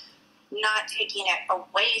 Not taking it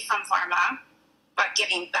away from pharma, but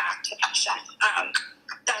giving back to patient.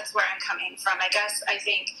 That's where I'm coming from. I guess I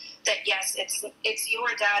think that yes, it's your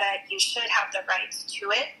data. You should have the rights to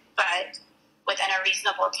it, but within a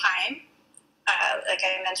reasonable time. Like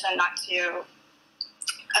I mentioned, not to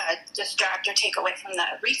distract or take away from the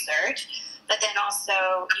research, but then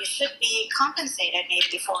also you should be compensated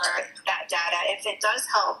maybe for that data if it does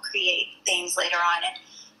help create things later on.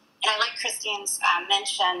 And I like Christine's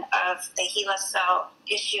mention of the HeLa cell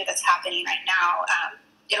issue that's happening right now.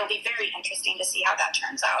 It'll be very interesting to see how that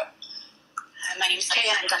turns out. My name is Kaya,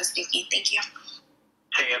 and I'm done speaking. Thank you.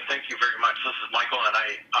 Taya, thank you very much. This is Michael, and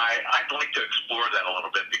I'd like to explore that a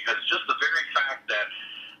little bit, because just the very fact that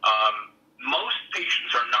most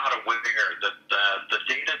patients are not aware that the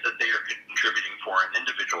data that they are contributing for an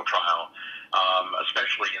individual trial,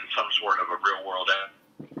 especially in some sort of a real-world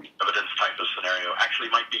evidence type of scenario, actually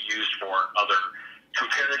might be used for other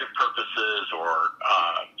comparative purposes, or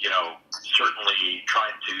certainly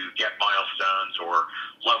trying to get milestones or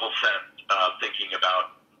level set thinking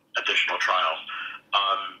about additional trials.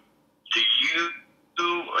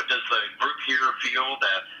 Does the group here feel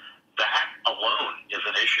that alone is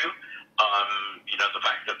an issue? The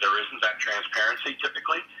fact that there isn't that transparency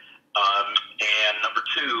typically. And number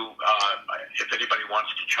two, if anybody wants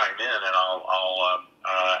to chime in, and I'll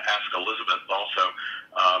ask Elizabeth also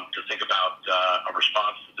to think about a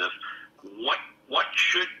response to this. What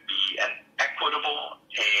should be an equitable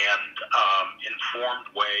and informed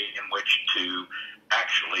way in which to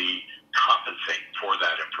actually compensate for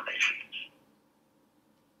that information?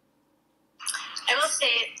 I will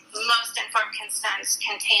say most informed consents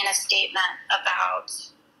contain a statement about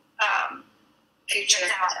future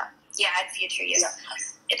data. Yeah, and future use.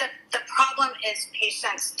 Yeah. The problem is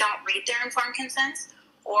patients don't read their informed consents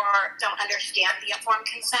or don't understand the informed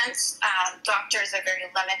consents. Doctors are very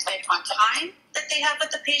limited on time that they have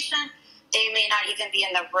with the patient. They may not even be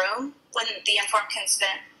in the room when the informed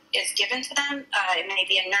consent is given to them. It may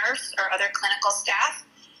be a nurse or other clinical staff.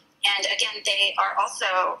 And again, they are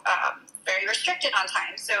also very restricted on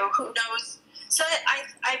time. So who knows? So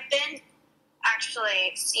I've been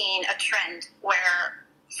actually seeing a trend where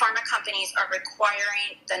pharma companies are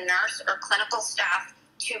requiring the nurse or clinical staff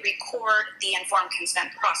to record the informed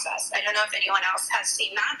consent process. I don't know if anyone else has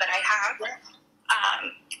seen that, but I have.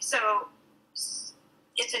 So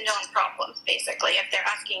it's a known problem, basically. If they're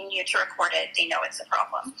asking you to record it, they know it's a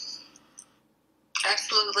problem.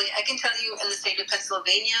 Absolutely. I can tell you in the state of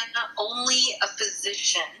Pennsylvania, not only a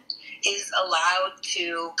physician is allowed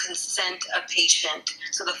to consent a patient.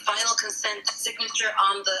 So the final consent signature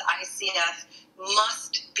on the ICF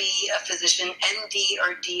must be a physician, MD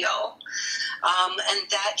or DO. And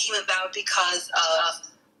that came about because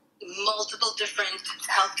of multiple different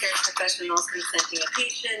healthcare professionals consenting a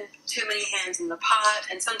patient, too many hands in the pot,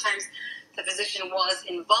 and sometimes the physician was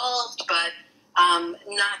involved, but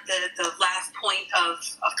not the last point of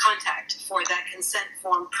contact for that consent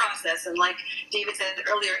form process. And like David said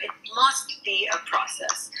earlier, it must be a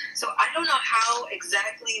process. So I don't know how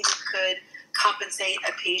exactly we could compensate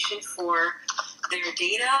a patient for their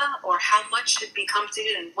data or how much should be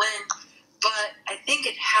compensated and when, but I think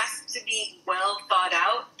it has to be well thought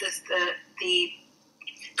out, the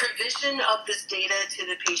provision of this data to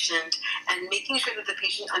the patient and making sure that the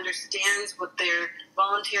patient understands what they're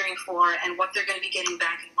volunteering for and what they're going to be getting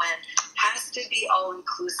back and when has to be all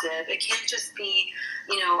inclusive. It can't just be,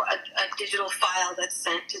 a digital file that's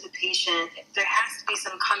sent to the patient. There has to be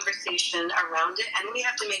some conversation around it, and we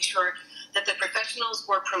have to make sure that the professionals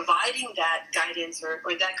who are providing that guidance or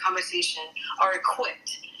that conversation are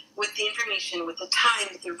equipped with the information, with the time,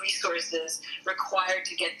 with the resources required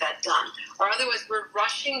to get that done. Or otherwise, we're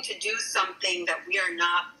rushing to do something that we are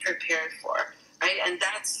not prepared for, right? And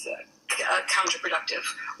that's counterproductive.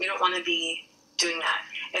 We don't want to be doing that.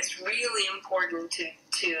 It's really important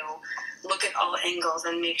to look at all angles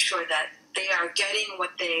and make sure that they are getting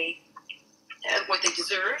what they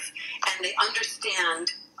deserve and they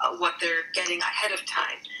understand what they're getting ahead of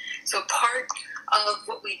time. So part of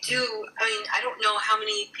what we do, I don't know how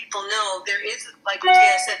many people know, there is, like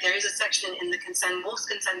Taya said, there is a section in the most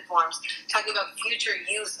consent forms talking about future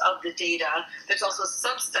use of the data. There's also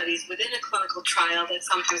sub-studies within a clinical trial that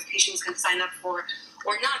sometimes patients can sign up for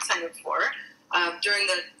or not sign up for during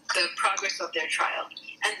the progress of their trial.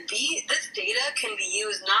 And this data can be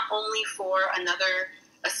used not only for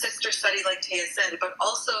a sister study like Taya said, but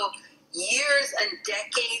also years and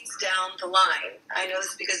decades down the line. I know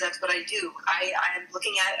this because that's what I do. I am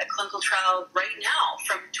looking at a clinical trial right now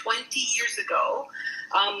from 20 years ago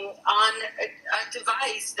on a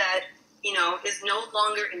device that is no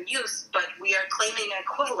longer in use, but we are claiming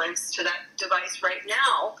equivalence to that device right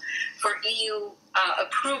now for EU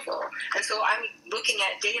approval. And so I'm looking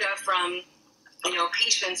at data from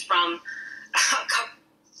patients from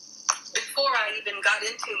before I even got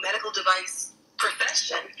into medical device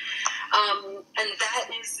profession. And that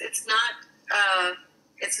is, it's not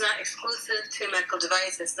exclusive to medical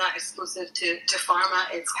device. It's not exclusive to pharma.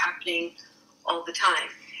 It's happening all the time.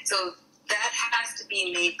 So that has to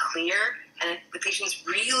be made clear, and the patients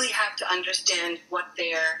really have to understand what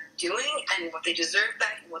they're doing and what they deserve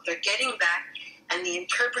back and what they're getting back, and the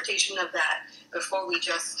interpretation of that before we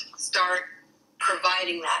just start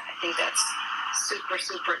providing that. I think that's super,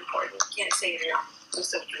 super important. Can't say it enough. I'm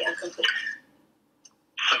Sophie. I'm complete.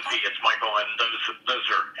 Sophie, it's Michael, and those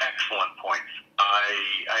are excellent points.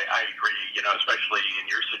 I agree, especially in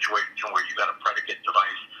your situation where you've got a predicate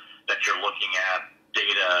device that you're looking at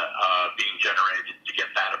data being generated to get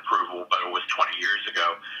that approval, but it was 20 years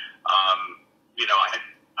ago.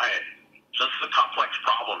 This is a complex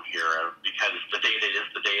problem here because the data is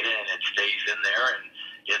the data and it stays in there and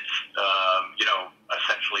it's,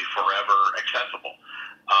 essentially forever accessible.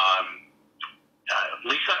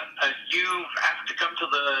 Lisa, you have to come to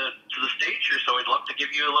the stage here, so I'd love to give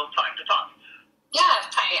you a little time to talk. Yeah,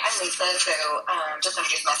 hi, I'm Lisa. So just to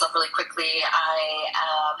introduce myself really quickly, I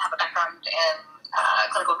have a background in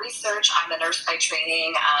clinical research. I'm a nurse by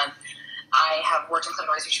training. I have worked in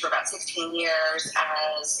clinical research for about 16 years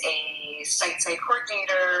as a site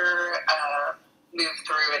coordinator, moved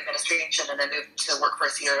through administration, and then moved to work for a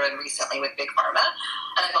CRO and recently with Big Pharma.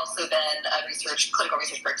 And I've also been a clinical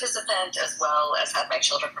research participant, as well as had my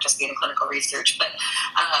children participate in clinical research. But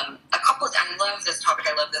I love this topic.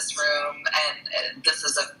 I love this room, and this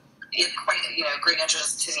is quite great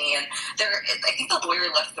interest to me. And I think the lawyer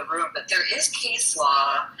left the room, but there is case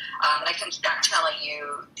law, and I can back telling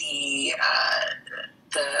you the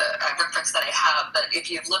reference that I have. But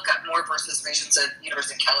if you look up Moore versus Regents of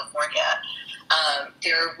University of California,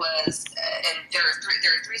 there are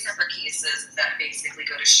three separate cases that basically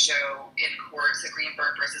go to show in court. So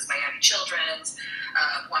Greenberg versus Miami Children's,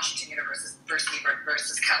 Washington University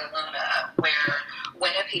versus Catalona, where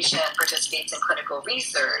when a patient participates in clinical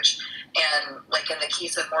research, and like in the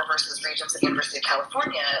case of Moore versus Regents of University of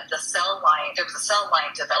California, there was a cell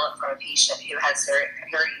line developed from a patient who had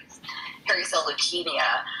hairy cell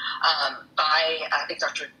leukemia by, I think,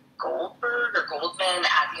 Dr. Goldberg or Goldman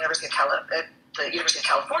at the University of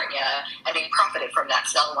California, and they profited from that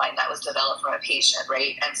cell line that was developed from a patient,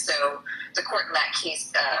 right? And so the court in that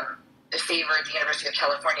case favored the University of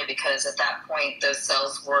California because at that point those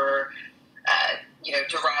cells were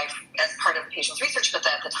derived as part of the patient's research, but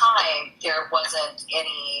at the time there wasn't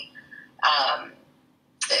any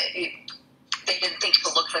they didn't think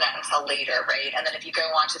to look for that until later, right? And then if you go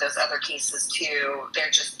on to those other cases too,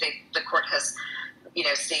 the court has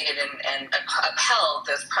stated and upheld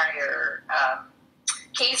those prior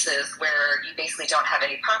cases where you basically don't have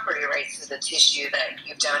any property rights to the tissue that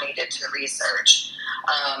you've donated to research.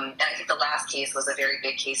 And I think the last case was a very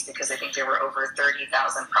big case because I think there were over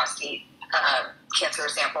 30,000 prostate cancer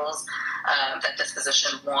samples that this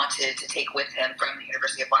physician wanted to take with him from the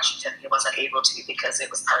University of Washington. He wasn't able to because it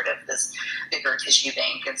was part of this bigger tissue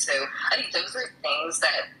bank. And so I think those are things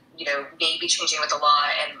that may be changing with the law.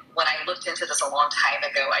 And when I looked into this a long time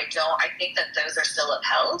ago, I think that those are still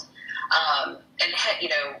upheld.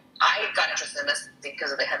 I got interested in this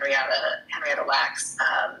because of the Henrietta Lacks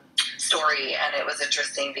story. And it was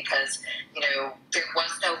interesting because, there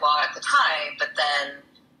was no law at the time, but then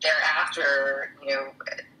thereafter,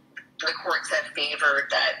 the courts have favored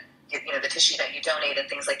that, the tissue that you donate and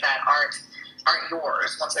things like that aren't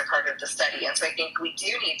yours once they're part of the study. And so I think we do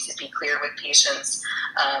need to be clear with patients.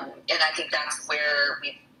 And I think that's where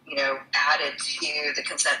we, added to the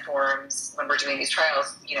consent forms when we're doing these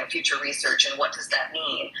trials, future research and what does that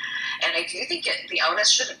mean? And I do think the onus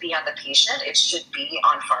shouldn't be on the patient. It should be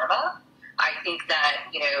on pharma. I think that,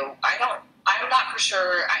 I'm not for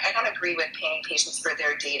sure. I don't agree with paying patients for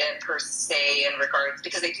their data per se in regards,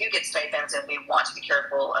 because they do get stipends and we want to be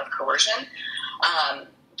careful of coercion.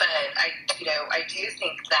 But I do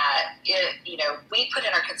think that we put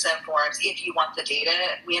in our consent forms, if you want the data,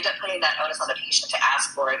 we end up putting that onus on the patient to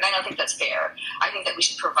ask for it. And I don't think that's fair. I think that we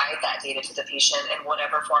should provide that data to the patient in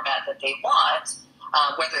whatever format that they want,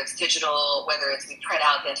 whether it's digital, whether it's we print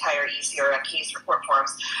out the entire ECRF case report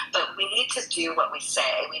forms. But we need to do what we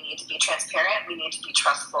say. We need to be transparent. We need to be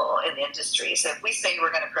trustful in the industry. So if we say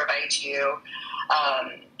we're going to provide you,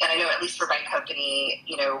 and I know at least for my company,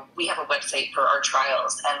 we have a website for our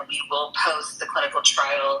trials, and we will post the clinical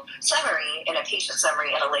trial summary and a patient summary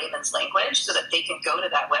in a layman's language so that they can go to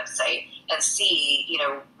that website and see,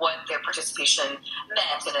 what their participation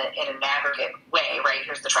meant in an aggregate way, right?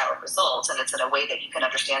 Here's the trial results, and it's in a way that you can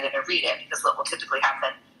understand it and read it, because what will typically happen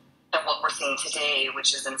than what we're seeing today,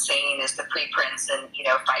 which is insane, is the preprints and,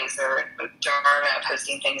 Pfizer and Moderna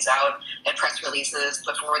posting things out and press releases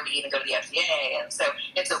before they even go to the FDA. And so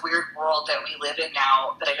it's a weird world that we live in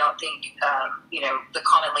now that I don't think, the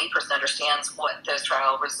common layperson understands what those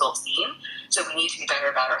trial results mean. So we need to be better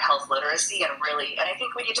about our health literacy and I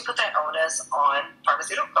think we need to put that onus on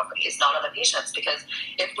pharmaceutical companies, not on the patients, because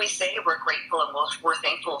if we say we're grateful and we're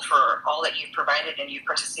thankful for all that you've provided and you've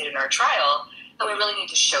participated in our trial, then we really need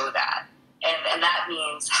to show that. And that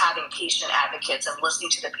means having patient advocates and listening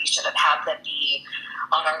to the patient and have them be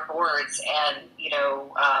on our boards and,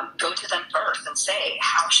 go to them first and say,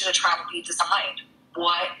 how should a trial be designed?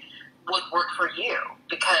 What would work for you?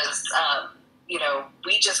 Because,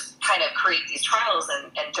 we just kind of create these trials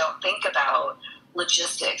and don't think about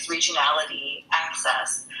logistics, regionality,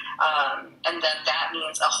 access. And then that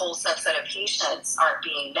means a whole subset of patients aren't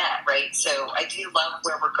being met, right? So I do love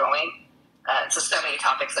where we're going. So many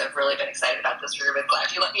topics I've really been excited about this room and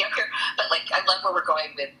glad you let me up here. But I love where we're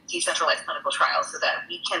going with decentralized clinical trials so that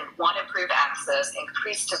we can, one, improve access,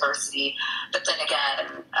 increase diversity. But then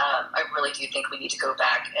again, I really do think we need to go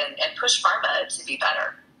back and push pharma to be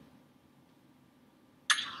better.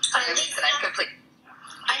 I have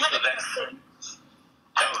a question.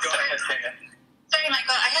 Go ahead, Tanya. Sorry,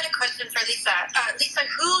 Michael. I had a question for Lisa. Lisa,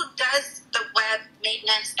 who does the web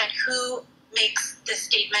maintenance and who makes the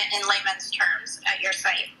statement in layman's terms at your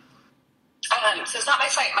site? So it's not my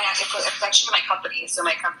site. It's actually my company. So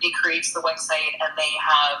my company creates the website, and they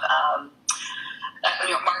have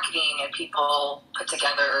marketing and people put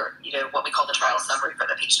together what we call the trial summary for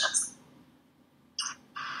the patients.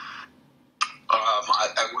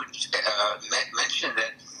 I would mention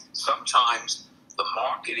that sometimes the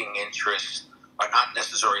marketing interests are not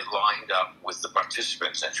necessarily lined up with the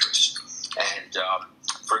participants' interests. And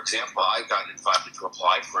for example, I got invited to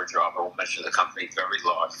apply for a job. I will mention the company, very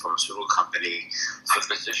large pharmaceutical company, for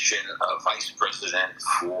the position of vice president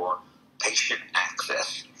for patient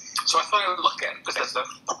access. So I thought I would look at it because that's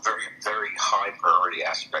a very, very high priority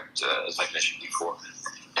aspect, as I mentioned before.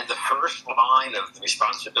 And the first line of the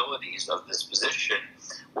responsibilities of this position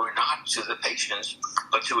were not to the patients,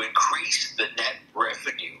 but to increase the net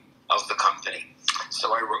revenue of the company.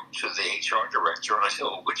 So I wrote to the HR director and I said,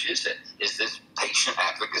 well, which is it? Is this patient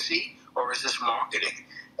advocacy or is this marketing?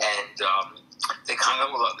 And they kind of,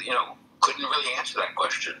 couldn't really answer that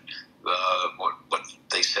question. What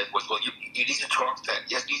they said was, well, you need to talk that.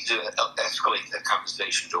 You need to escalate that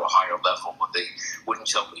conversation to a higher level. But they wouldn't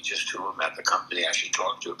tell me just who at the company I should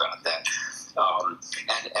talk to about that.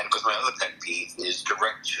 And because my other pet peeve is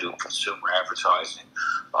direct-to-consumer advertising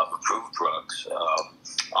of approved drugs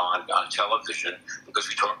on television, because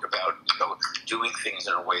we talked about doing things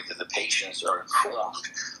in a way that the patients are informed,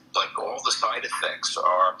 but all the side effects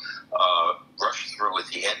are rushed through at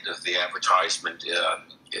the end of the advertisement,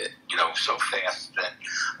 so fast that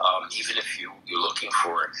even if you're looking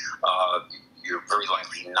for it, you're very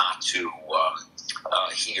likely not to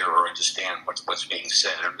hear or understand what's being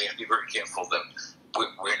said. And we have to be very careful that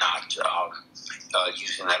we're not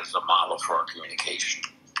using that as a model for our communication.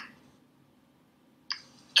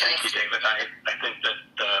 Thank you, David. I think that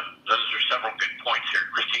those are several good points here.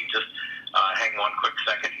 Christine, just hang one quick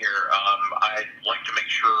second here. I'd like to make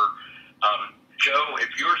sure, Joe, if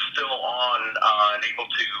you're still on and able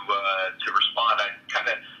to respond, I kind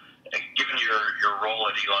of, given your role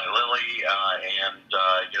at Eli Lilly and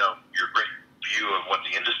your great view of what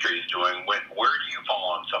the industry is doing, where do you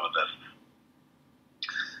fall on some of this?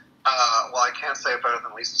 Well, I can't say it better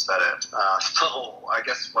than Lisa said it. So I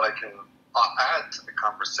guess what I can add to the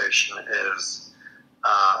conversation is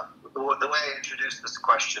the way I introduced this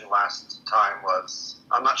question last time was,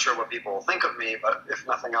 I'm not sure what people will think of me, but if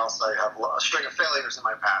nothing else, I have a string of failures in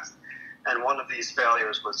my past. And one of these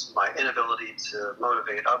failures was my inability to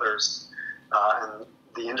motivate others and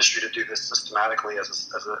the industry to do this systematically as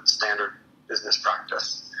a standard business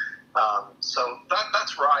practice. So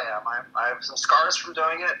that's where I am. I have some scars from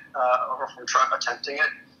doing it or from attempting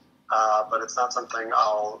it, but it's not something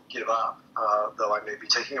I'll give up, though I may be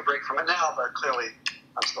taking a break from it now, but clearly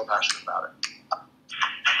I'm still passionate about it.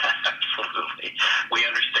 Absolutely. We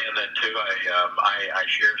understand that too. I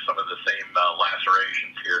share some of the same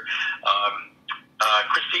lacerations here.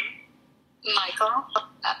 Christine? Michael?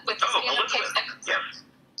 Elizabeth. Yes.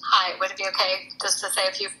 Hi, would it be okay just to say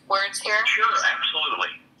a few words here? Sure, absolutely.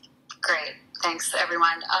 Great. Thanks,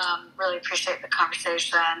 everyone. Really appreciate the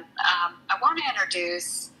conversation. I want to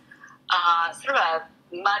introduce sort of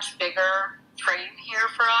a much bigger frame here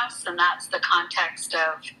for us, and that's the context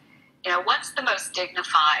of, what's the most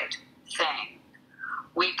dignified thing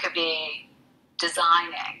we could be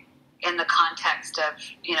designing in the context of,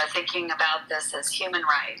 thinking about this as human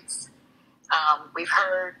rights. We've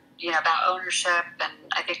heard, about ownership, and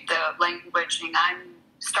I think the languaging I'm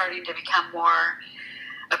starting to become more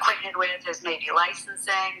acquainted with is maybe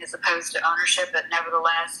licensing as opposed to ownership, but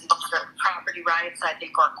nevertheless, sort of property rights, I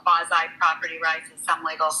think, or quasi-property rights, as some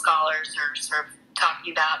legal scholars are sort of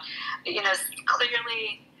talking about.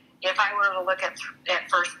 Clearly, if I were to look at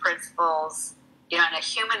first principles, in a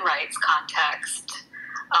human rights context,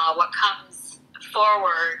 what comes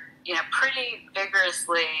forward, pretty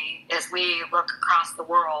vigorously as we look across the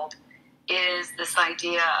world is this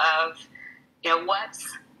idea of,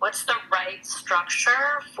 what's the right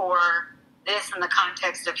structure for this in the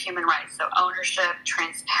context of human rights? So ownership,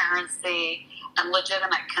 transparency, and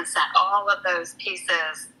legitimate consent. All of those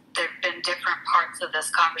pieces, there have been different parts of this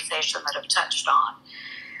conversation that have touched on.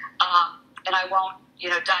 And I won't,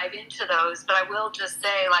 dive into those, but I will just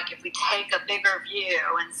say, if we take a bigger view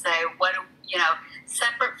and say,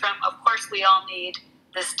 separate from, of course, we all need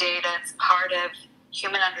this data. It's part of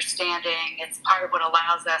human understanding. It's part of what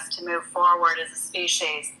allows us to move forward as a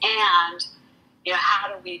species. And, how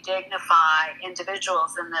do we dignify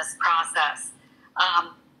individuals in this process?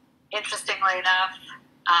 Interestingly enough,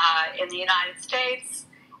 in the United States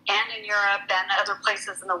and in Europe and other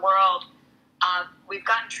places in the world, we've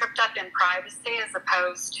gotten tripped up in privacy as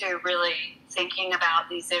opposed to really thinking about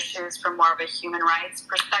these issues from more of a human rights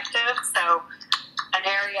perspective. So an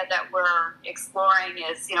area that we're exploring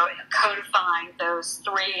is, codifying those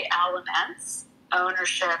three elements: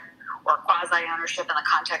 ownership or quasi-ownership in the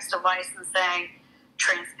context of licensing,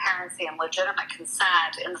 transparency, and legitimate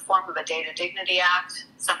consent in the form of a Data Dignity Act,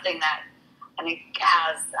 something that I think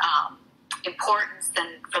has importance.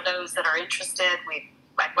 And for those that are interested,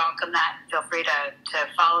 I'd welcome that. Feel free to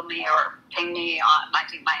follow me or ping me on my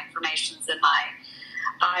information's in my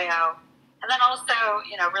bio. And then also,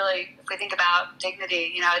 really, if we think about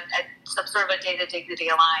dignity, some sort of a data dignity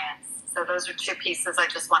alliance. So those are two pieces I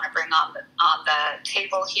just want to bring on the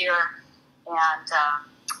table here. And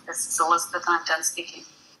this is Elizabeth, and I'm done speaking.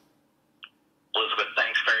 Elizabeth,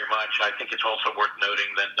 thanks very much. I think it's also worth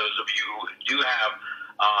noting that those of you who do have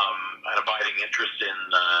an abiding interest in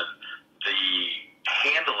the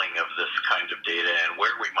handling of this kind of data and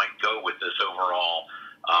where we might go with this overall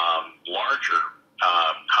larger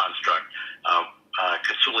construct,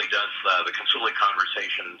 Consuli does, the Consuli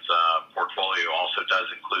Conversations portfolio also does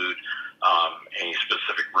include a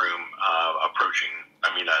specific room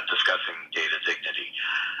discussing data dignity.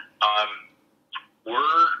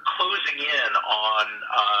 We're closing in on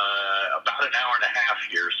about an hour and a half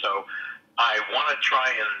here, so I want to try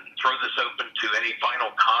and throw this open to any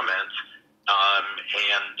final comments,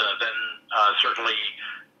 and then certainly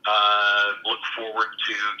look forward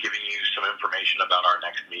to giving you some information about our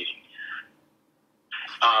next meeting.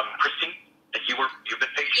 Christine, you've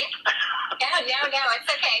been patient. No,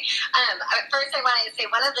 it's okay. First, I wanted to say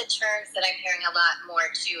one of the terms that I'm hearing a lot more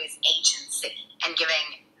too is agency, and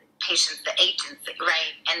giving patients the agency,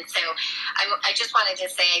 right? And so I just wanted to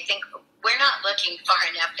say, I think we're not looking far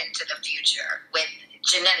enough into the future with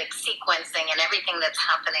genetic sequencing and everything that's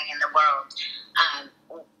happening in the world.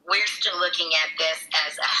 We're still looking at this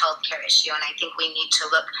as a healthcare issue, and I think we need to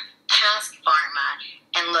look past pharma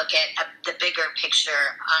and look at the bigger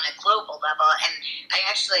picture on a global level. And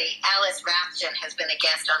Alice Rafton has been a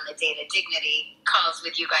guest on the Data Dignity calls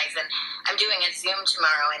with you guys, and I'm doing a Zoom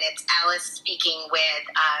tomorrow, and it's Alice speaking with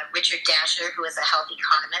Richard Dasher, who is a health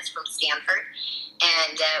economist from Stanford,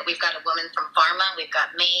 and we've got a woman from pharma, we've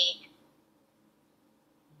got me.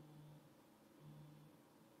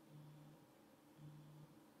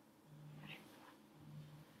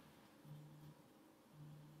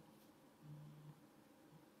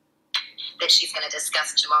 That she's going to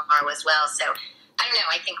discuss tomorrow as well. So I don't know.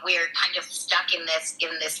 I think we're kind of stuck in this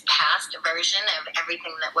past version of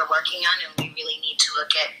everything that we're working on, and we really need to look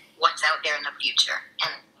at what's out there in the future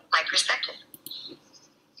and my perspective.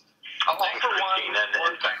 I'll offer one.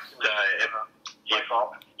 In fact, go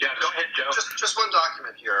ahead, Joe. Just one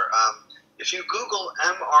document here. If you Google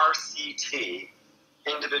MRCT,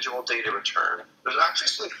 individual data return, there's actually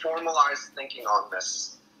some formalized thinking on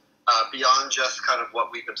this. Beyond just kind of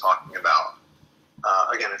what we've been talking about.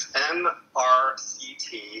 Again, it's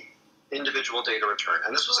MRCT, individual data return.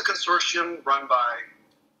 And this was a consortium run by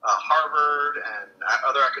Harvard and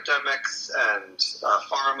other academics and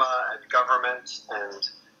pharma and government and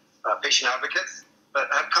patient advocates that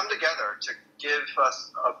have come together to give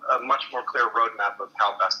us a much more clear roadmap of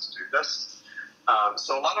how best to do this.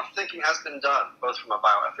 So a lot of thinking has been done, both from a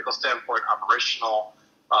bioethical standpoint, operational,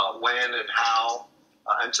 when and how,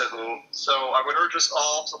 and to whom. So I would urge us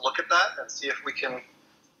all to look at that and see if we can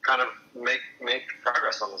kind of make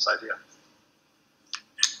progress on this idea.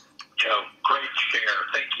 Joe, great share.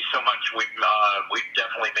 Thank you so much. We've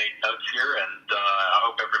definitely made notes here, and I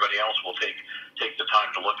hope everybody else will take the time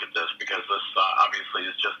to look at this, because this obviously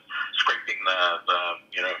is just scraping the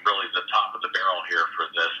really the top of the barrel here for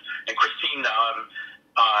this. And Christine,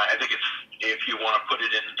 I think if you want to put it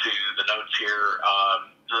into the notes here,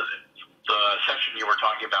 the session you were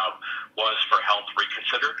talking about was for Health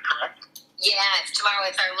Reconsidered, correct? Yes, tomorrow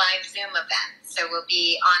is our live Zoom event. So we'll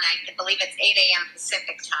be on, I believe it's 8 a.m.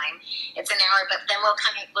 Pacific time. It's an hour, but then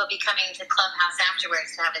we'll be coming to Clubhouse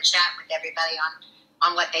afterwards to have a chat with everybody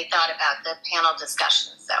on what they thought about the panel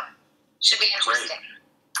discussion. So should be interesting.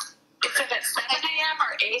 Is it at 7 a.m.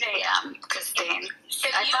 or 8 a.m., Christine? So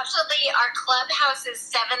usually our Clubhouse is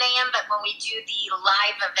 7 a.m., but when we do the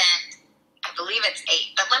live event, I believe it's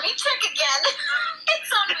 8, but let me check again. It's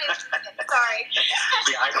on my list. Sorry.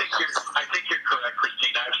 Yeah, I think you're correct,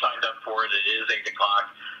 Christine. I've signed up for it. It is 8 o'clock.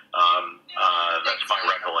 That's my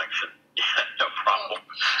recollection. Yeah, no problem.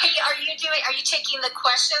 Hey, are you taking the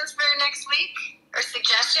questions for next week or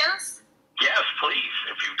suggestions? Yes, please.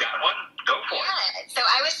 If you've got one, go for it. So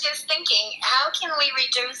I was just thinking, how can we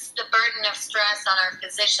reduce the burden of stress on our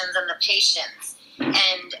physicians and the patients?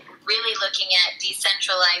 And really looking at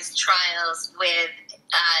decentralized trials with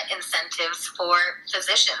incentives for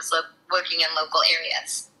physicians working in local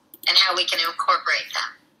areas, and how we can incorporate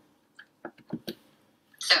them.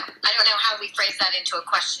 So I don't know how we phrase that into a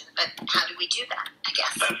question, but how do we do that, I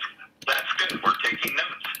guess? That's good. We're taking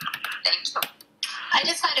notes. Thank you. I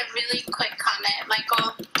just had a really quick comment,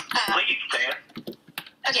 Michael. Please, Dan.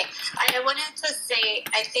 Okay, I wanted to say,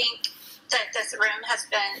 I think that this room has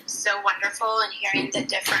been so wonderful in hearing the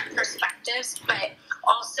different perspectives, but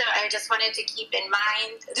also I just wanted to keep in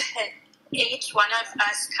mind that each one of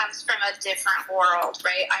us comes from a different world,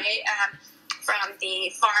 right? I am from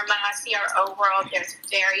the pharma CRO world. There's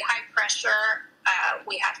very high pressure.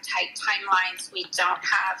 We have tight timelines. We don't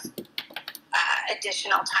have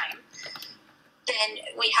additional time. Then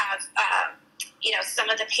we have some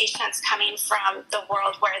of the patients coming from the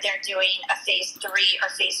world where they're doing a phase 3 or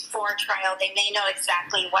phase 4 trial. They may know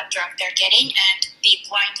exactly what drug they're getting, and the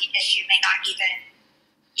blinding issue may not even,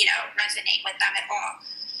 resonate with them at all.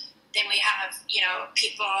 Then we have,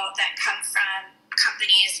 people that come from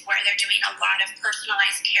companies where they're doing a lot of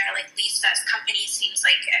personalized care, like Lisa's company seems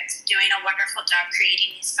like it's doing a wonderful job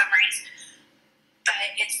creating these summaries. But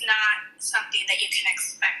it's not something that you can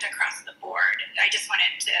expect across the board. I just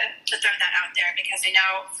wanted to throw that out there, because I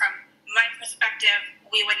know from my perspective,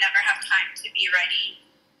 we would never have time to be writing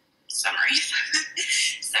summaries.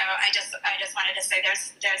 So I just wanted to say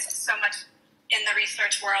there's so much in the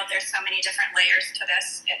research world. There's so many different layers to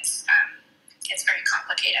this. It's very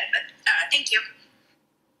complicated. But thank you.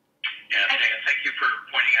 Yeah, Dan, thank you for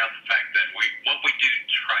pointing out the fact that what we do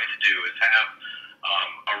try to do is have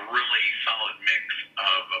a really solid mix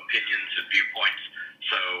of opinions and viewpoints,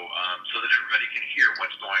 so that everybody can hear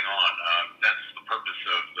what's going on. That's the purpose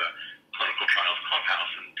of the Clinical Trials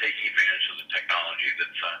Clubhouse, and taking advantage of the technology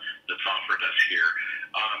that's offered us here.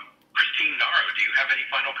 Christine Naro, do you have any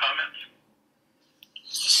final comments?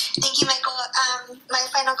 Thank you, Michael. My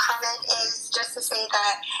final comment is just to say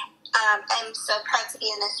that I'm so proud to be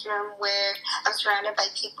in this room where I'm surrounded by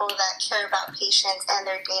people that care about patients and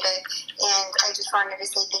their data, and I just wanted to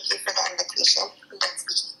say thank you for the invitation. I'm done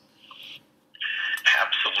speaking.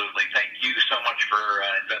 Absolutely. Thank you so much for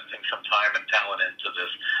investing some time and talent into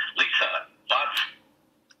this. Lisa, thoughts?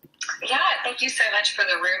 Yeah, thank you so much for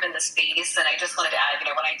the room and the space. And I just wanted to add,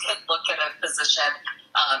 when I did look at a position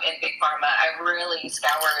in Big Pharma, I really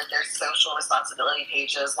scoured their social responsibility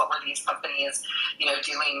pages. What were these companies,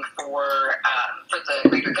 doing for the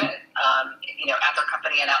greater good, at their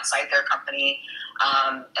company and outside their company.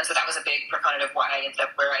 And so that was a big proponent of why I ended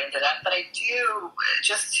up where I ended up. But I do,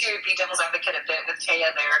 just to be devil's advocate a bit with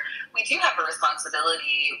Taya there, we do have a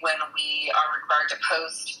responsibility when we are required to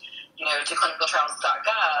post to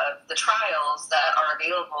clinicaltrials.gov, the trials that are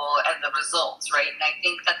available and the results, right? And I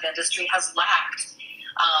think that the industry has lacked,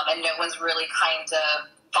 and no one's really kind of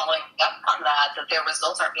following up on that their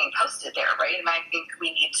results aren't being posted there, right? And I think we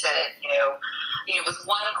need to, it was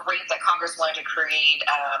one great that Congress wanted to create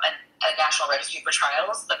a national registry for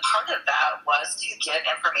trials, but part of that was to give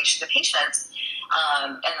information to patients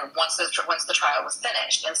and once the trial was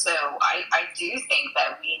finished. And so I do think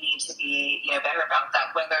that we need to be better about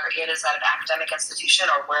that, whether it is at an academic institution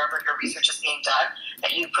or wherever your research is being done,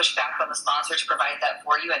 that you push back on the sponsor to provide that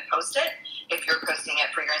for you and post it. if you're posting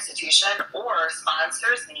it for your institution, or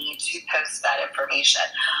sponsors need to post that information.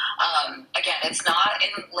 Again, it's not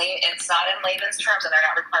in layman's terms, and they're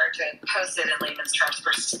not required to post it in layman's terms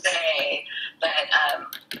per se, but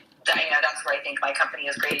that's where I think my company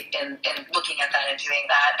is great in looking at that and doing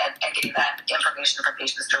that and getting that information from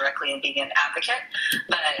patients directly and being an advocate.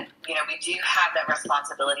 But, we do have that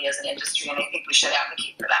responsibility as an industry, and I think we should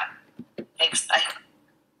advocate for that. Thanks.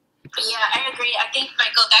 Yeah, I agree. I think,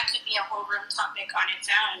 Michael, that could be a whole room topic on its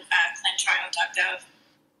own, clinicaltrial.gov.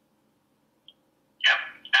 Yep,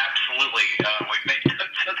 absolutely. We've made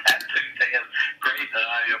notes of that too, Taya. Great.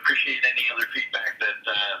 I appreciate any other feedback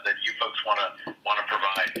that you folks want to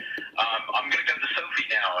provide. I'm going to go to Sophie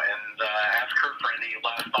now and ask her for any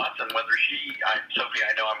last thoughts and whether Sophie,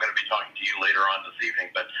 I know I'm going to be talking to you later on this evening,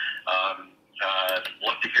 but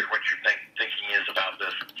love to hear what your thinking is about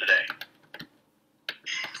this today.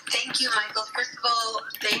 Thank you, Michael. First of all,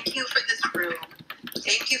 thank you for this room.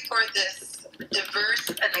 Thank you for this diverse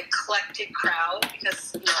and eclectic crowd,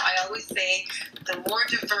 because I always say the more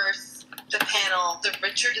diverse the panel, the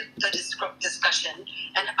richer the discussion,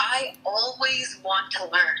 and I always want to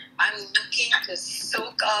learn. I'm looking to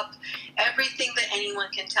soak up everything that anyone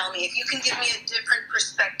can tell me. If you can give me a different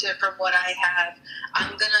perspective from what I have,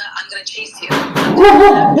 I'm gonna chase you. I'm gonna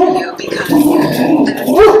go after you, because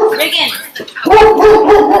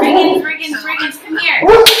Riggins, come here.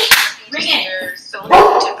 There's so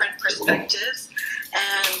many different perspectives,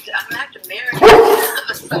 and I'm gonna have to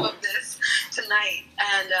marinate some of this tonight.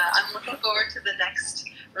 And I'm looking forward to the next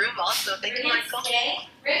room also. Thank you, Michael.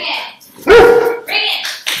 Riggins!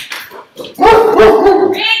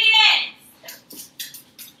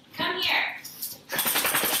 Come here.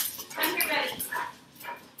 Come here, buddy.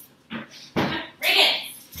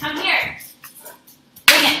 Riggins, come here.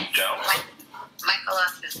 Riggins. Joe? Michael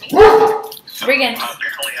asked his name. Riggins.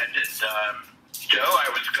 Apparently I did. Joe, I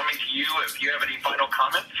was coming to you if you have any final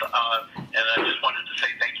comments, and I just wanted to say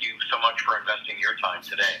thank you so much for investing your time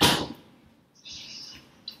today.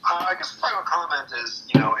 I guess the final comment is,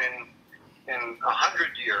 in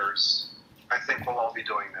 100 years, I think we'll all be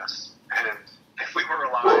doing this. And if we were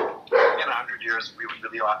alive in 100 years, we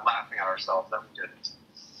would be laughing at ourselves that we didn't.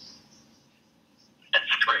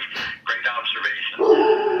 That's great. Great observation.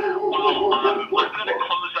 Well, I'm going to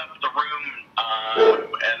close up the room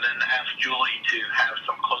and then ask Julie to have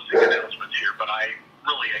some closing announcements here. But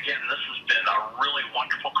again, this has been a really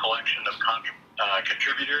wonderful collection of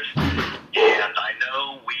contributors, and I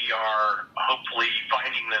know we are hopefully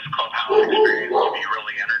finding this Clubhouse experience to be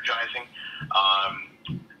really energizing.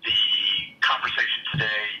 The conversation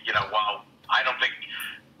today, while I don't think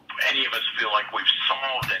any of us feel like we've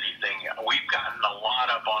solved anything, we've gotten a lot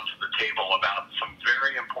up onto the table about some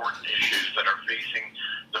very important issues that are facing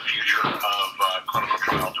the future of clinical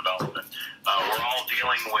trial development. We're all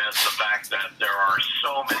dealing with the fact that there are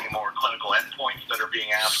so many more clinical endpoints that are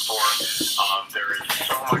being asked for. There is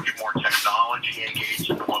so much more technology engaged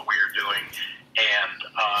in what we are doing, and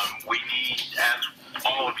we need, as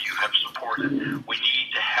all of you have supported, we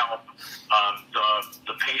need to help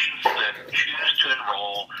the patients that choose to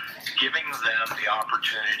enroll, giving them the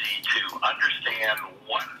opportunity to understand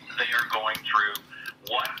what they are going through,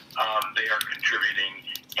 what they are contributing,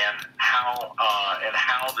 and how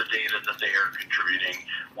the data that they are contributing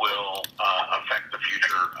will affect the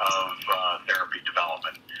future of therapy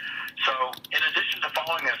development. So in addition to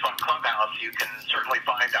following us on Clubhouse, you can certainly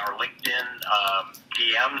find our LinkedIn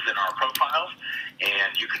DMs in our profiles,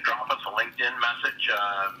 and you can drop us a LinkedIn message,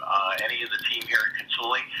 any of the team here at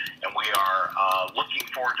Consuli, and we are looking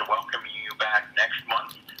forward to welcoming you back next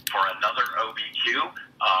month for another OBQ.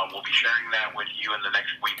 We'll be sharing that with you in the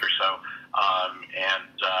next week or so, and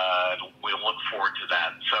we'll look forward to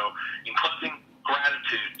that. So in closing,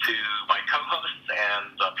 gratitude to my co-hosts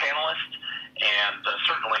and the panelists, and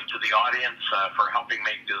certainly to the audience for helping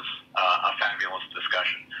make this a fabulous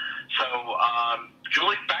discussion. So,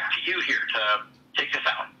 Julie, back to you here to take us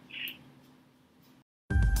out.